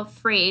feel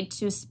free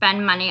to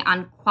spend money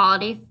on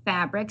quality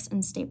fabrics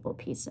and staple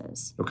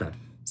pieces. Okay.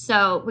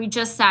 So we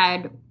just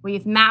said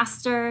we've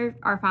mastered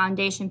our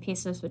foundation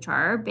pieces, which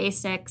are our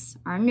basics,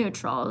 our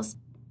neutrals.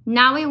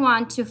 Now we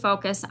want to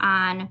focus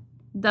on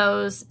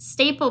those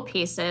staple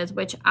pieces,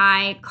 which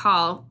I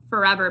call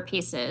forever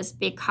pieces,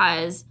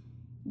 because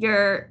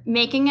you're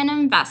making an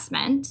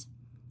investment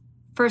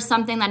for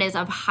something that is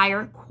of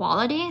higher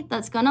quality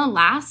that's going to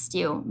last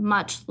you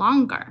much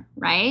longer,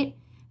 right?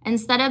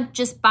 Instead of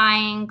just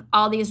buying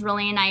all these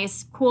really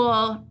nice,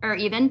 cool, or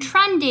even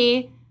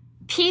trendy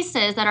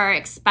pieces that are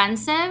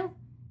expensive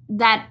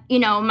that,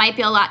 might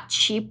be a lot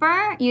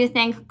cheaper, you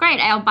think, great,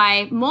 I'll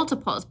buy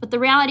multiples. But the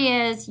reality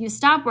is you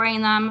stop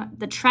wearing them,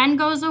 the trend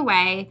goes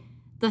away,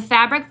 the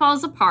fabric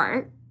falls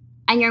apart,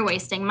 and you're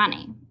wasting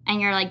money.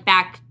 And you're like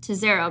back to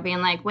zero,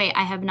 being like, wait,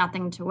 I have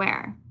nothing to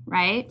wear,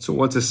 right? So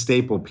what's a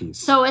staple piece?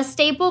 So a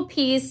staple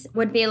piece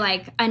would be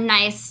like a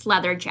nice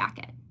leather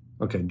jacket.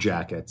 Okay,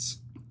 jackets,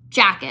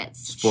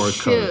 sport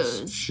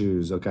coats,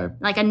 shoes, okay.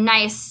 Like a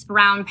nice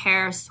brown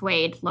pair of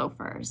suede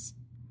loafers.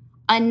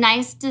 A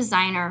nice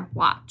designer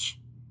watch.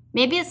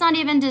 Maybe it's not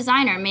even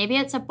designer. Maybe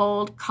it's a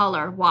bold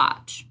color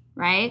watch,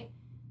 right?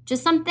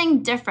 Just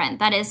something different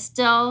that is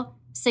still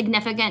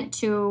significant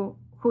to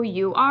who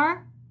you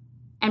are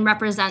and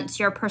represents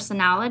your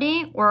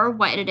personality or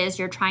what it is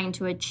you're trying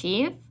to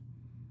achieve,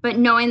 but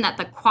knowing that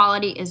the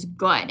quality is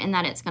good and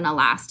that it's going to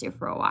last you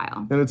for a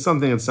while. And it's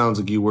something that sounds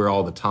like you wear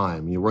all the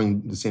time. You're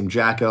wearing the same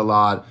jacket a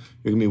lot.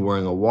 You're going to be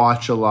wearing a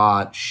watch a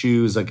lot,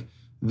 shoes, like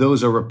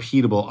those are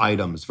repeatable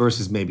items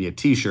versus maybe a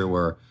t-shirt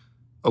where,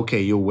 okay,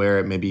 you'll wear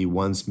it maybe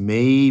once,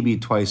 maybe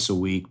twice a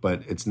week,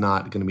 but it's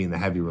not going to be in the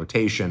heavy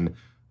rotation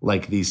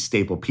like these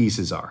staple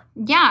pieces are.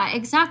 Yeah,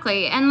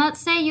 exactly. And let's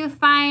say you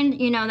find,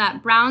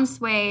 that brown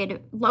suede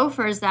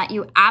loafers that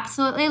you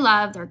absolutely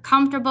love. They're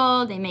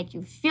comfortable. They make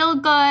you feel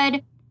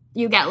good.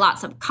 You get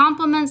lots of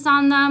compliments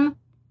on them.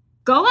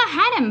 Go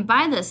ahead and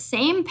buy the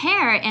same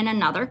pair in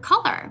another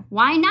color.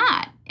 Why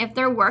not? If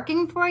they're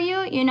working for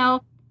you,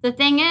 the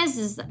thing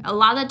is a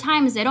lot of the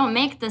times they don't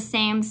make the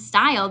same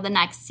style the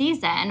next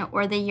season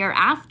or the year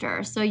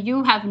after. So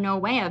you have no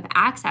way of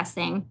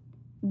accessing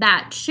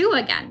that shoe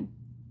again.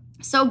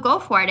 So go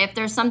for it. If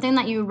there's something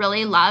that you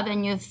really love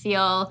and you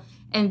feel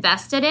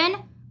invested in,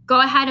 go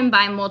ahead and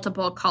buy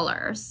multiple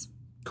colors.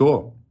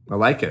 Cool. I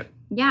like it.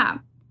 Yeah.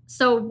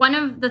 So one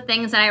of the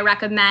things that I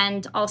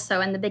recommend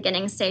also in the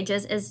beginning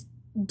stages is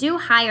do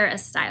hire a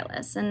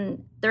stylist.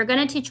 And they're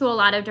going to teach you a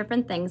lot of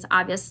different things,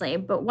 obviously.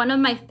 But one of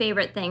my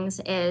favorite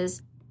things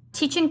is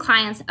teaching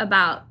clients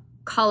about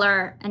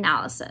color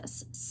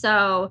analysis.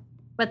 So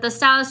with the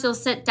stylist, you'll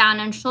sit down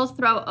and she'll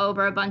throw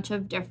over a bunch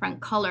of different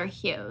color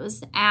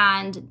hues.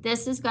 And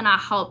this is going to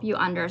help you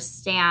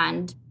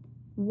understand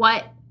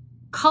what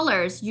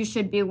colors you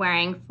should be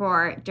wearing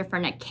for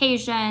different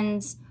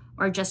occasions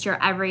or just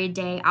your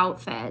everyday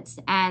outfits.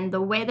 And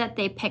the way that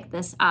they pick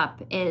this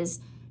up is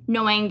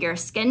knowing your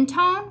skin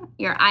tone,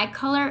 your eye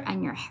color,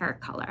 and your hair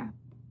color.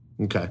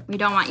 Okay. We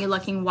don't want you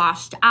looking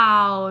washed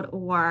out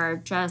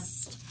or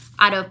just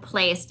out of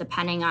place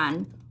depending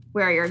on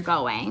where you're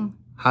going.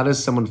 How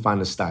does someone find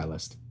a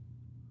stylist?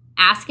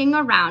 Asking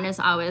around is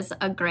always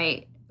a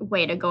great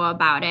way to go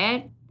about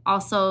it.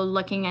 Also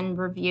looking in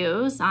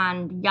reviews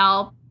on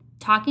Yelp,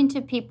 talking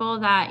to people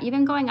that,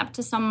 even going up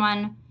to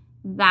someone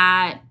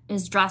that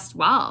is dressed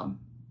well.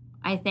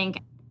 I think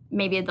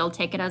maybe they'll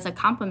take it as a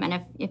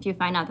compliment if you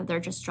find out that they're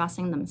just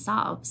dressing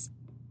themselves.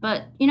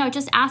 But,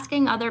 just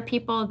asking other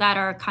people that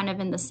are kind of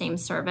in the same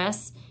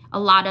service. A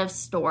lot of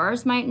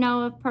stores might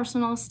know of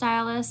personal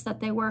stylists that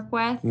they work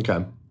with.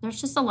 Okay. There's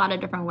just a lot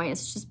of different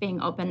ways, just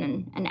being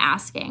open and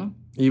asking.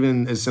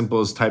 Even as simple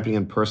as typing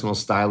in personal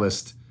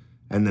stylist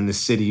and then the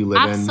city you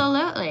live in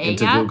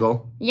into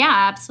Google? Yeah,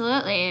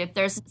 absolutely. If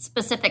there's a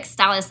specific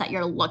stylist that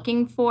you're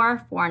looking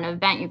for an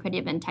event, you could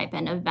even type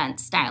in event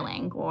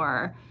styling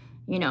or,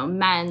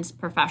 men's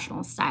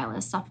professional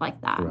stylist, stuff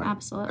like that. Right.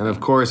 Absolutely. And of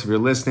course, if you're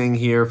listening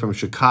here from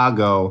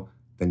Chicago,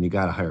 then you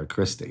got to hire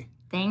Christy.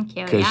 Thank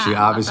you. Because she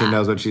obviously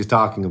knows what she's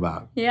talking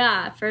about.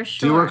 Yeah, for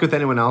sure. Do you work with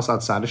anyone else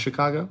outside of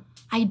Chicago?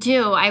 I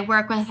do.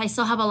 I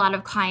still have a lot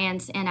of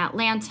clients in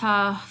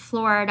Atlanta,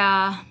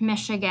 Florida,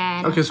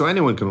 Michigan. Okay, so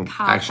anyone can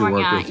California. Actually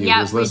work with you.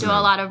 Yeah, we do a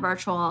lot of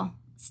virtual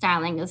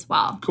styling as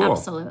well. Cool.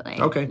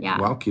 Absolutely. Okay. Yeah.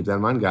 Well, keep that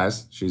in mind,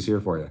 guys. She's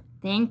here for you.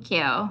 Thank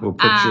you. We'll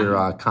put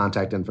your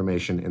contact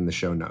information in the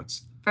show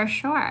notes. For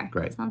sure.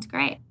 Great. Sounds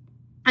great.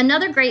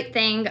 Another great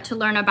thing to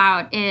learn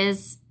about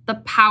is the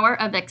power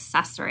of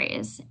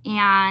accessories.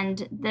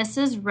 And this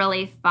is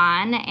really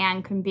fun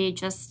and can be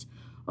just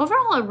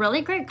overall a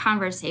really great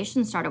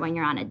conversation starter when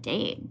you're on a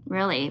date,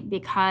 really.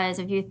 Because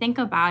if you think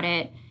about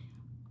it,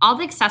 all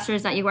the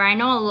accessories that you wear, I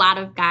know a lot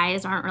of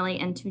guys aren't really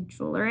into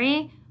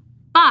jewelry,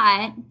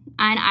 but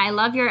and I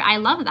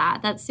love that.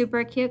 That's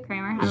super cute,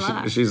 Kramer. I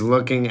love it. She's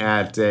looking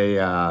at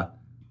a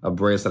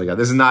bracelet I got.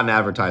 This is not an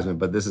advertisement,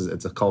 but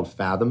it's called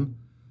Fathom.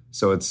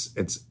 So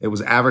it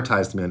was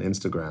advertised to me on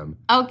Instagram.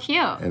 Oh,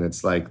 cute. And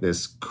it's like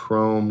this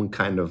chrome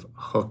kind of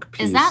hook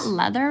piece. Is that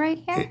leather right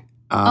here?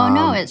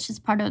 No, it's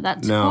just part of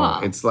that. No,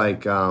 cool. It's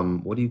like,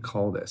 what do you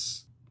call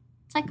this?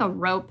 It's like a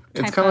rope.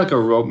 It's kind of like a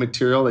rope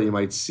material that you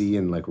might see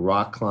in like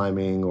rock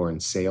climbing or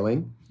in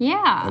sailing.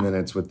 Yeah. And then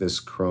it's with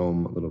this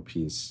chrome little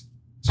piece.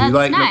 So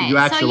That's nice. You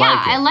actually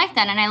like it. I like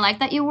that. And I like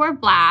that you wore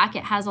black.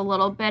 It has a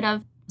little bit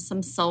of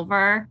some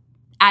silver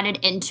added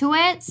into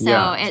it.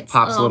 So it's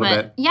pops a little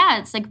bit. Yeah,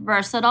 it's like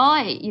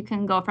versatile. You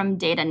can go from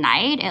day to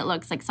night. It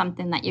looks like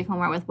something that you can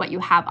wear with what you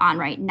have on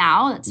right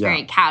now. It's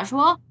very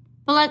casual.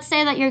 But let's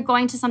say that you're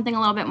going to something a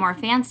little bit more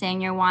fancy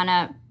and you want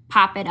to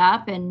pop it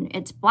up and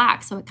it's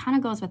black. So it kind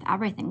of goes with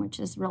everything, which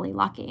is really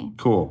lucky.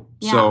 Cool.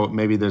 Yeah. So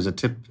maybe there's a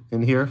tip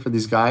in here for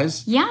these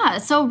guys? Yeah.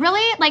 So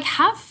really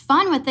have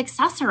fun with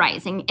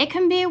accessorizing. It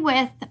can be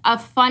with a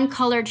fun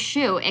colored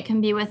shoe. It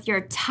can be with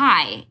your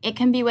tie. It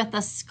can be with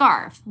a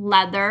scarf,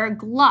 leather,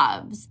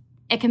 gloves.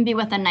 It can be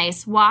with a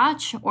nice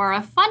watch or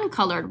a fun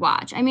colored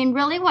watch. I mean,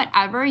 really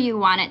whatever you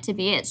want it to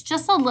be. It's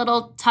just a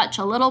little touch,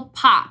 a little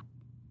pop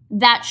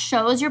that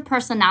shows your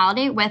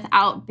personality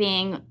without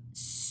being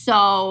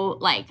so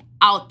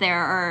out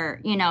there or,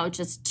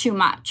 just too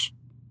much.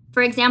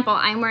 For example,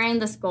 I'm wearing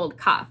this gold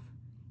cuff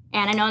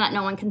and I know that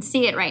no one can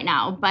see it right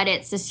now, but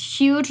it's this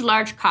huge,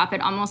 large cuff.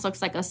 It almost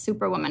looks like a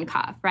superwoman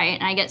cuff, right?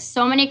 And I get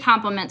so many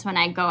compliments when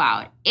I go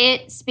out.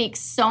 It speaks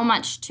so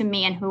much to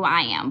me and who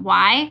I am.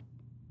 Why?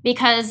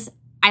 Because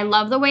I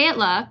love the way it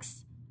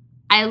looks.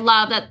 I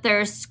love that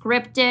there's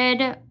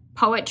scripted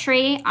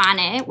poetry on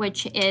it,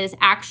 which is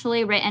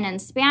actually written in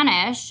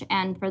Spanish.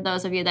 And for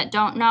those of you that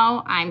don't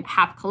know, I'm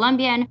half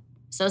Colombian.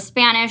 So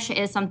Spanish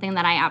is something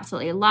that I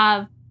absolutely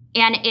love.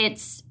 And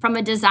it's from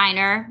a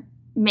designer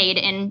made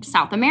in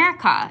South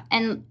America.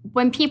 And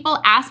when people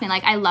ask me,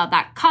 I love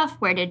that cuff,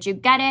 where did you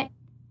get it?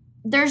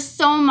 there's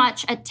so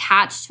much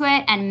attached to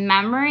it and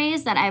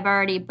memories that I've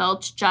already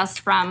built just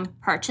from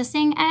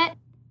purchasing it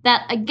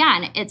that,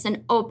 again, it's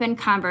an open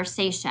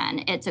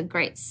conversation. It's a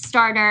great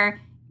starter.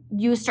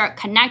 You start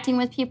connecting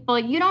with people.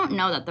 You don't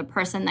know that the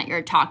person that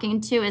you're talking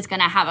to is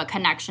going to have a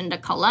connection to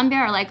Colombia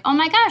or like, oh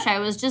my gosh, I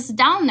was just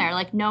down there.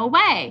 Like, no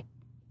way.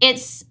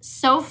 It's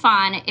so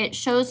fun. It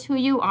shows who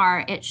you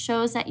are. It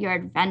shows that you're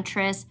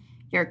adventurous,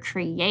 you're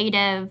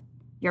creative,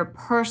 you're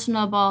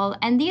personable.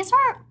 And these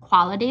are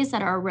qualities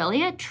that are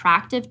really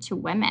attractive to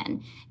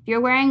women. If you're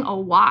wearing a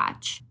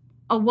watch,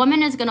 a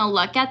woman is going to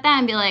look at that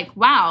and be like,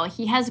 wow,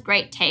 he has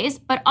great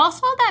taste. But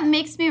also that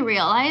makes me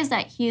realize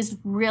that he's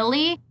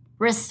really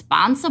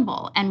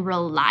responsible and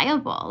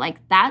reliable.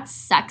 Like, that's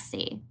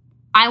sexy.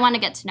 I want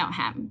to get to know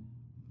him.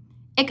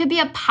 It could be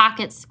a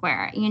pocket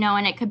square,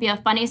 and it could be a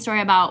funny story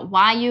about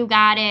why you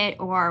got it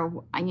or,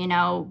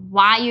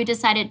 why you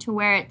decided to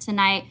wear it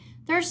tonight.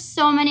 There's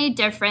so many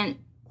different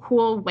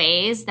cool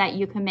ways that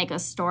you can make a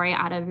story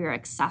out of your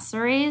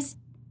accessories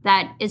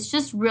that it's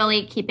just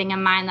really keeping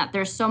in mind that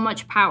there's so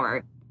much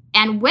power.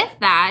 And with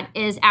that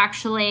is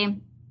actually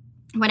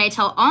what I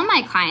tell all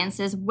my clients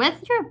is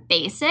with your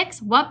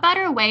basics, what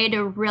better way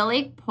to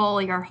really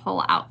pull your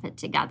whole outfit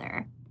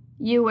together?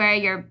 You wear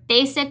your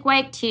basic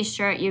white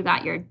t-shirt, you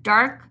got your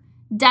dark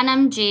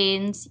denim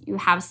jeans, you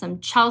have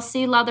some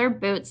Chelsea leather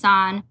boots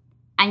on,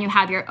 and you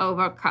have your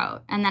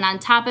overcoat. And then on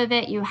top of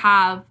it, you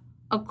have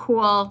a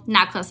cool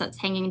necklace that's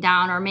hanging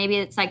down, or maybe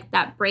it's like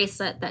that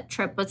bracelet that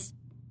Trip was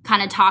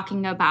kind of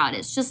talking about.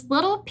 It's just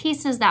little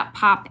pieces that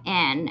pop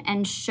in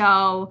and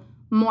show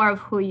more of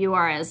who you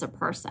are as a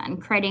person,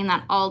 creating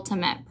that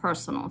ultimate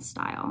personal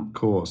style.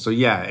 Cool. So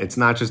yeah, it's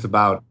not just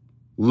about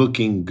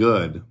looking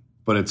good,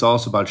 but it's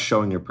also about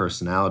showing your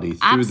personality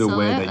through the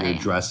way that you're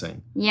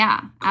dressing.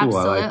 Yeah, cool,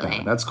 absolutely. I like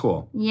that. That's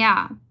cool.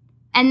 Yeah.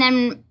 And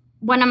then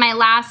one of my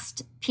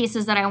last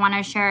pieces that I want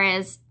to share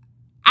is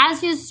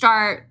as you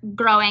start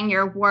growing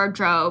your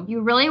wardrobe,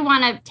 you really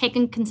want to take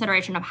in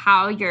consideration of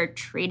how you're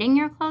treating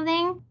your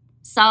clothing.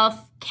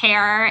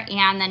 Self-care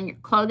and then your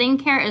clothing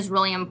care is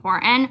really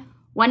important.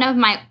 One of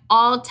my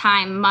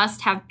all-time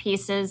must-have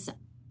pieces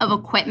of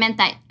equipment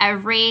that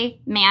every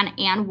man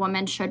and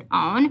woman should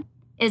own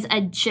is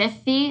a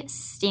Jiffy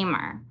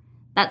steamer.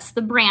 That's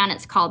the brand.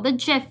 It's called the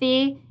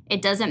Jiffy.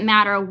 It doesn't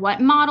matter what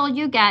model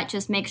you get.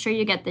 Just make sure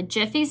you get the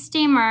Jiffy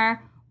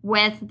steamer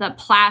with the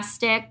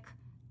plastic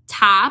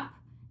top,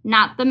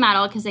 not the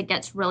metal because it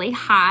gets really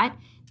hot.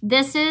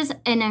 This is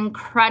an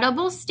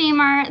incredible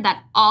steamer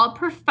that all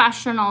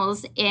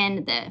professionals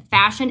in the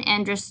fashion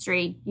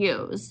industry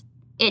use.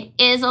 It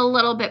is a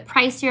little bit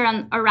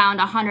pricier, around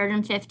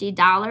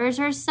 $150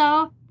 or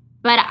so,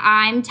 but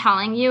I'm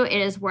telling you, it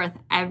is worth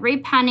every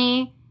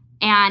penny.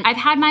 And I've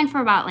had mine for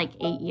about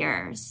 8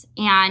 years,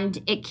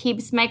 and it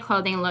keeps my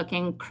clothing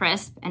looking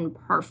crisp and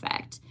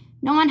perfect.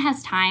 No one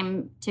has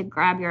time to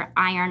grab your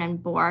iron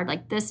and board.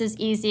 This is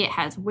easy. It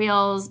has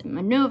wheels and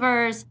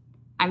maneuvers.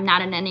 I'm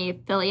not in any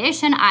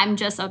affiliation. I'm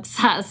just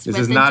obsessed with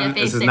the Jiffy steamer.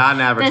 This is not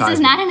an advertisement. This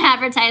is not an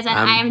advertisement.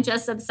 I am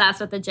just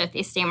obsessed with the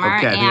Jiffy steamer.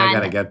 Okay, I think I got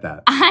to get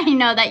that. I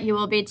know that you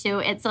will be too.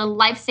 It's a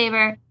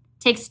lifesaver.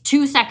 Takes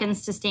 2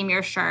 seconds to steam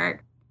your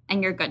shirt,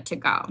 and you're good to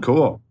go.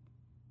 Cool.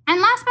 And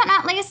last but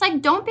not least,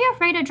 don't be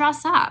afraid to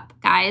dress up,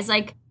 guys.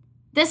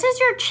 This is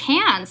your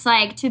chance,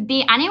 to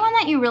be anyone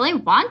that you really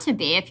want to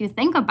be, if you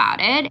think about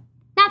it.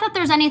 Not that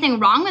there's anything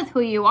wrong with who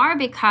you are,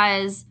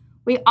 because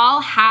we all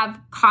have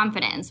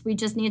confidence. We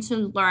just need to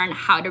learn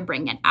how to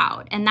bring it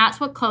out. And that's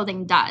what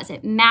clothing does.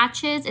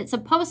 It's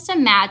supposed to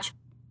match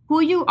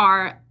who you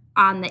are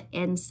on the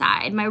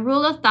inside. My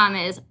rule of thumb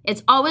is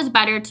it's always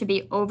better to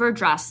be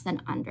overdressed than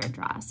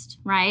underdressed,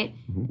 right?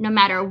 Mm-hmm. No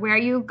matter where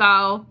you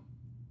go,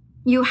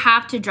 you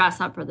have to dress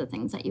up for the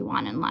things that you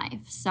want in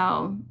life.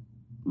 So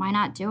why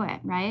not do it,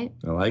 right?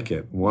 I like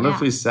it.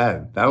 Wonderfully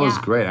said. That was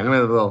great. I'm going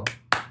to have a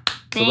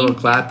little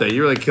clap there.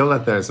 You really killed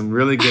it there. Some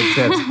really good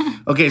tips.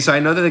 Okay, so I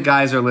know that the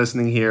guys are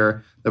listening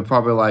here. They're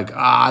probably like,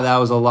 that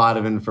was a lot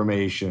of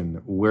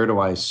information. Where do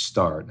I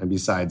start? And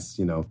besides,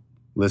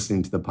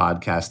 listening to the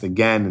podcast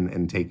again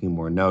and taking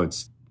more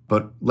notes.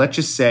 But let's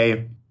just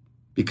say,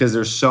 because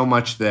there's so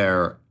much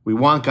there, we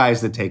want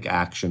guys to take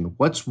action.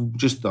 What's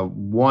just the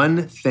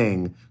one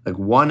thing,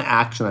 one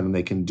action item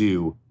they can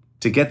do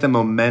to get the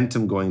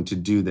momentum going to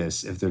do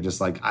this if they're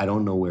just I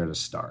don't know where to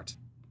start?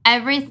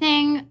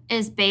 Everything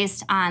is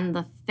based on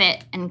the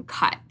fit and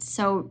cut.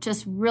 So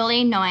just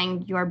really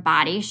knowing your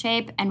body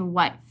shape and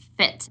what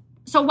fits.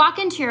 So walk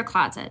into your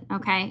closet,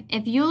 okay?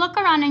 If you look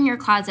around in your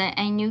closet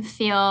and you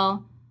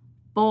feel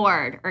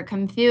bored or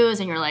confused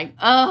and you're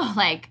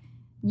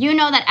you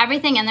know that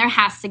everything in there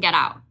has to get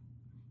out.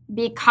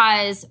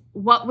 Because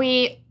what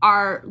we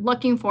are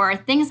looking for are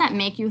things that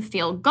make you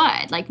feel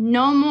good.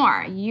 No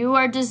more. You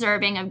are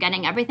deserving of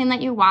getting everything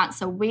that you want,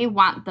 so we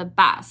want the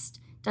best.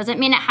 Doesn't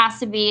mean it has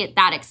to be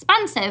that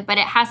expensive, but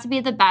it has to be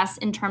the best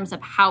in terms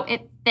of how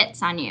it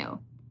fits on you.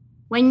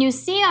 When you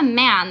see a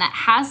man that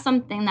has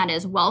something that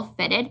is well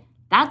fitted,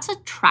 that's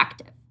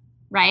attractive,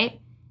 right?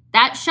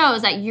 That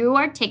shows that you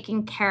are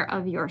taking care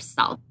of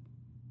yourself,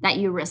 that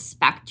you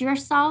respect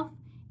yourself,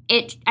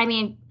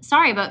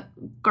 sorry, but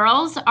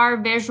girls are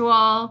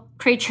visual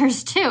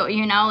creatures too.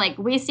 Like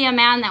we see a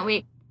man that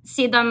we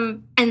see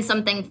them in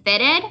something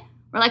fitted.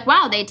 We're like,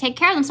 wow, they take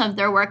care of themselves.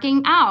 They're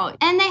working out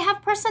and they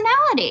have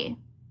personality.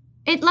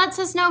 It lets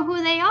us know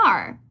who they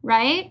are,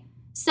 right?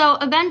 So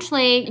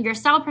eventually your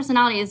style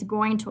personality is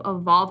going to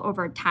evolve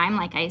over time,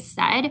 like I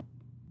said,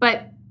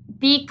 but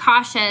be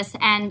cautious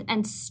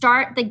and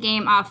start the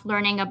game off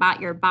learning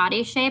about your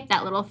body shape.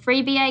 That little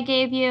freebie I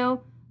gave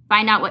you,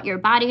 find out what your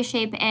body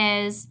shape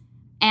is,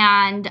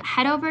 and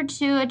head over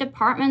to a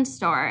department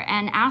store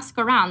and ask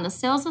around. The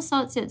sales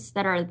associates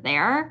that are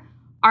there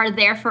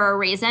for a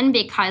reason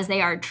because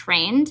they are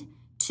trained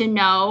to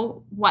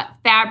know what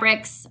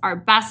fabrics are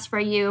best for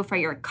you, for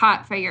your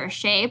cut, for your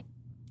shape.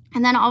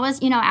 And then always,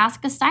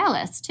 ask a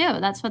stylist too.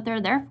 That's what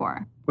they're there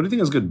for. What do you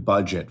think is a good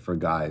budget for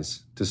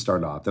guys to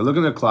start off? They look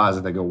in their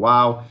closet, they go,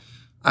 wow,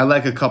 I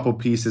like a couple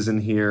pieces in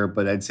here,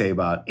 but I'd say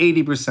about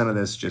 80% of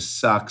this just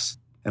sucks.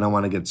 And I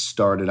want to get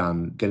started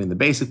on getting the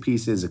basic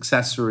pieces,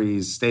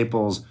 accessories,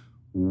 staples.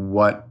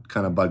 What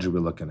kind of budget are we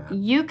looking at?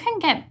 You can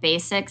get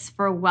basics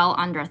for well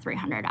under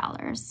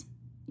 $300.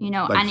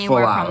 Like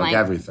anywhere full out, from like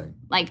everything.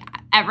 Like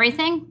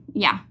everything,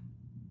 yeah.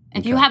 If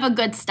Okay. you have a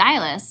good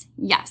stylist,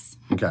 yes.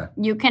 Okay.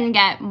 You can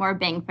get more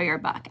bang for your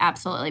buck,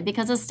 absolutely.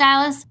 Because a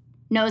stylist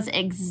knows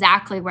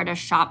exactly where to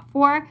shop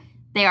for.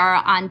 They are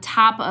on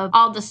top of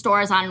all the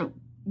stores on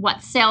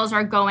what sales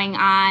are going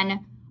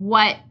on,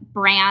 what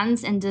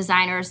brands and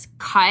designers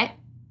cut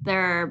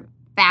their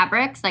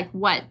fabrics, like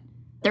what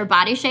their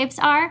body shapes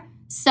are.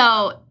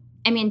 So,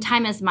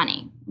 time is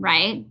money,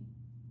 right?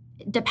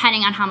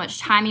 Depending on how much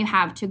time you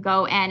have to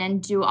go in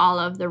and do all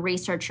of the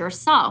research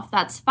yourself,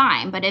 that's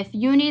fine. But if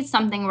you need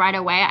something right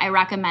away, I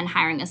recommend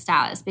hiring a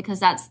stylist because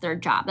that's their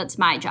job. That's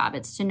my job.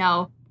 It's to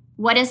know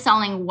what is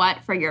selling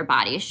what for your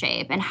body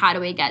shape and how do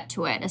we get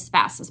to it as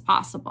fast as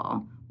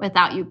possible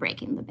without you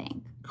breaking the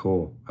bank.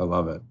 Cool. I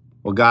love it.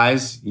 Well,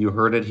 guys, you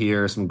heard it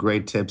here. Some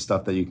great tips,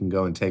 stuff that you can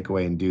go and take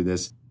away and do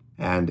this.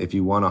 And if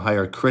you want to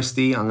hire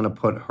Christy, I'm going to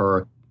put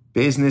her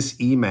business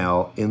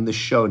email in the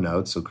show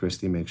notes. So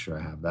Christy, make sure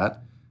I have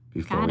that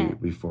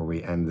before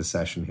we end the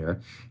session here.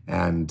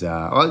 And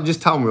I'll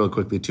just tell them real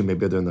quickly too.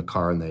 Maybe they're in the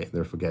car and they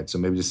forget. So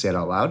maybe just say it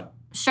out loud.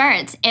 Sure.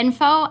 It's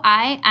info,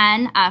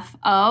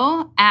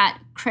 INFO, at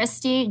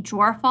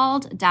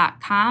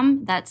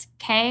KristyJorfald.com. That's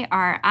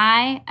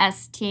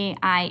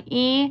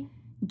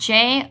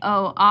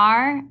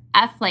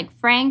KristyJorf, like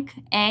Frank,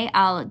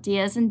 ALD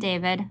as in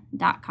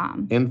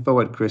David.com. Info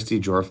at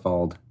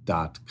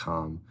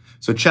KristyJorfald.com.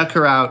 So check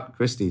her out.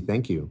 Christy,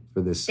 thank you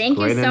for this great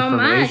information. Thank you so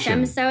much.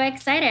 I'm so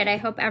excited. I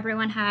hope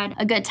everyone had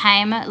a good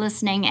time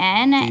listening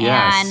in.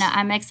 Yes. And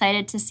I'm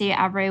excited to see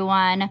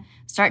everyone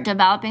start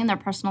developing their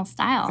personal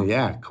style.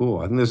 Yeah, cool.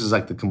 I think this is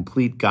like the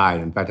complete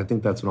guide. In fact, I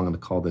think that's what I'm going to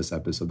call this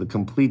episode, the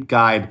complete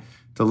guide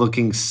to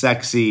looking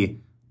sexy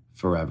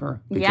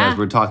forever. Because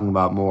we're talking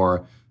about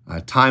more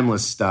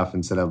timeless stuff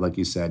instead of, like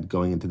you said,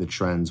 going into the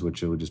trends,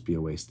 which it would just be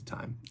a waste of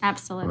time.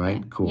 Absolutely.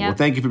 Right? Cool. Yep. Well,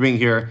 thank you for being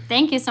here.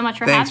 Thank you so much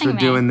for having me. Thanks for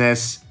doing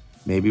this.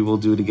 Maybe we'll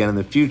do it again in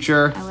the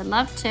future. I would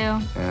love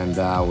to. And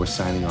we're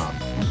signing off.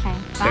 Okay,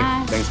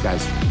 bye. Thanks,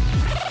 guys.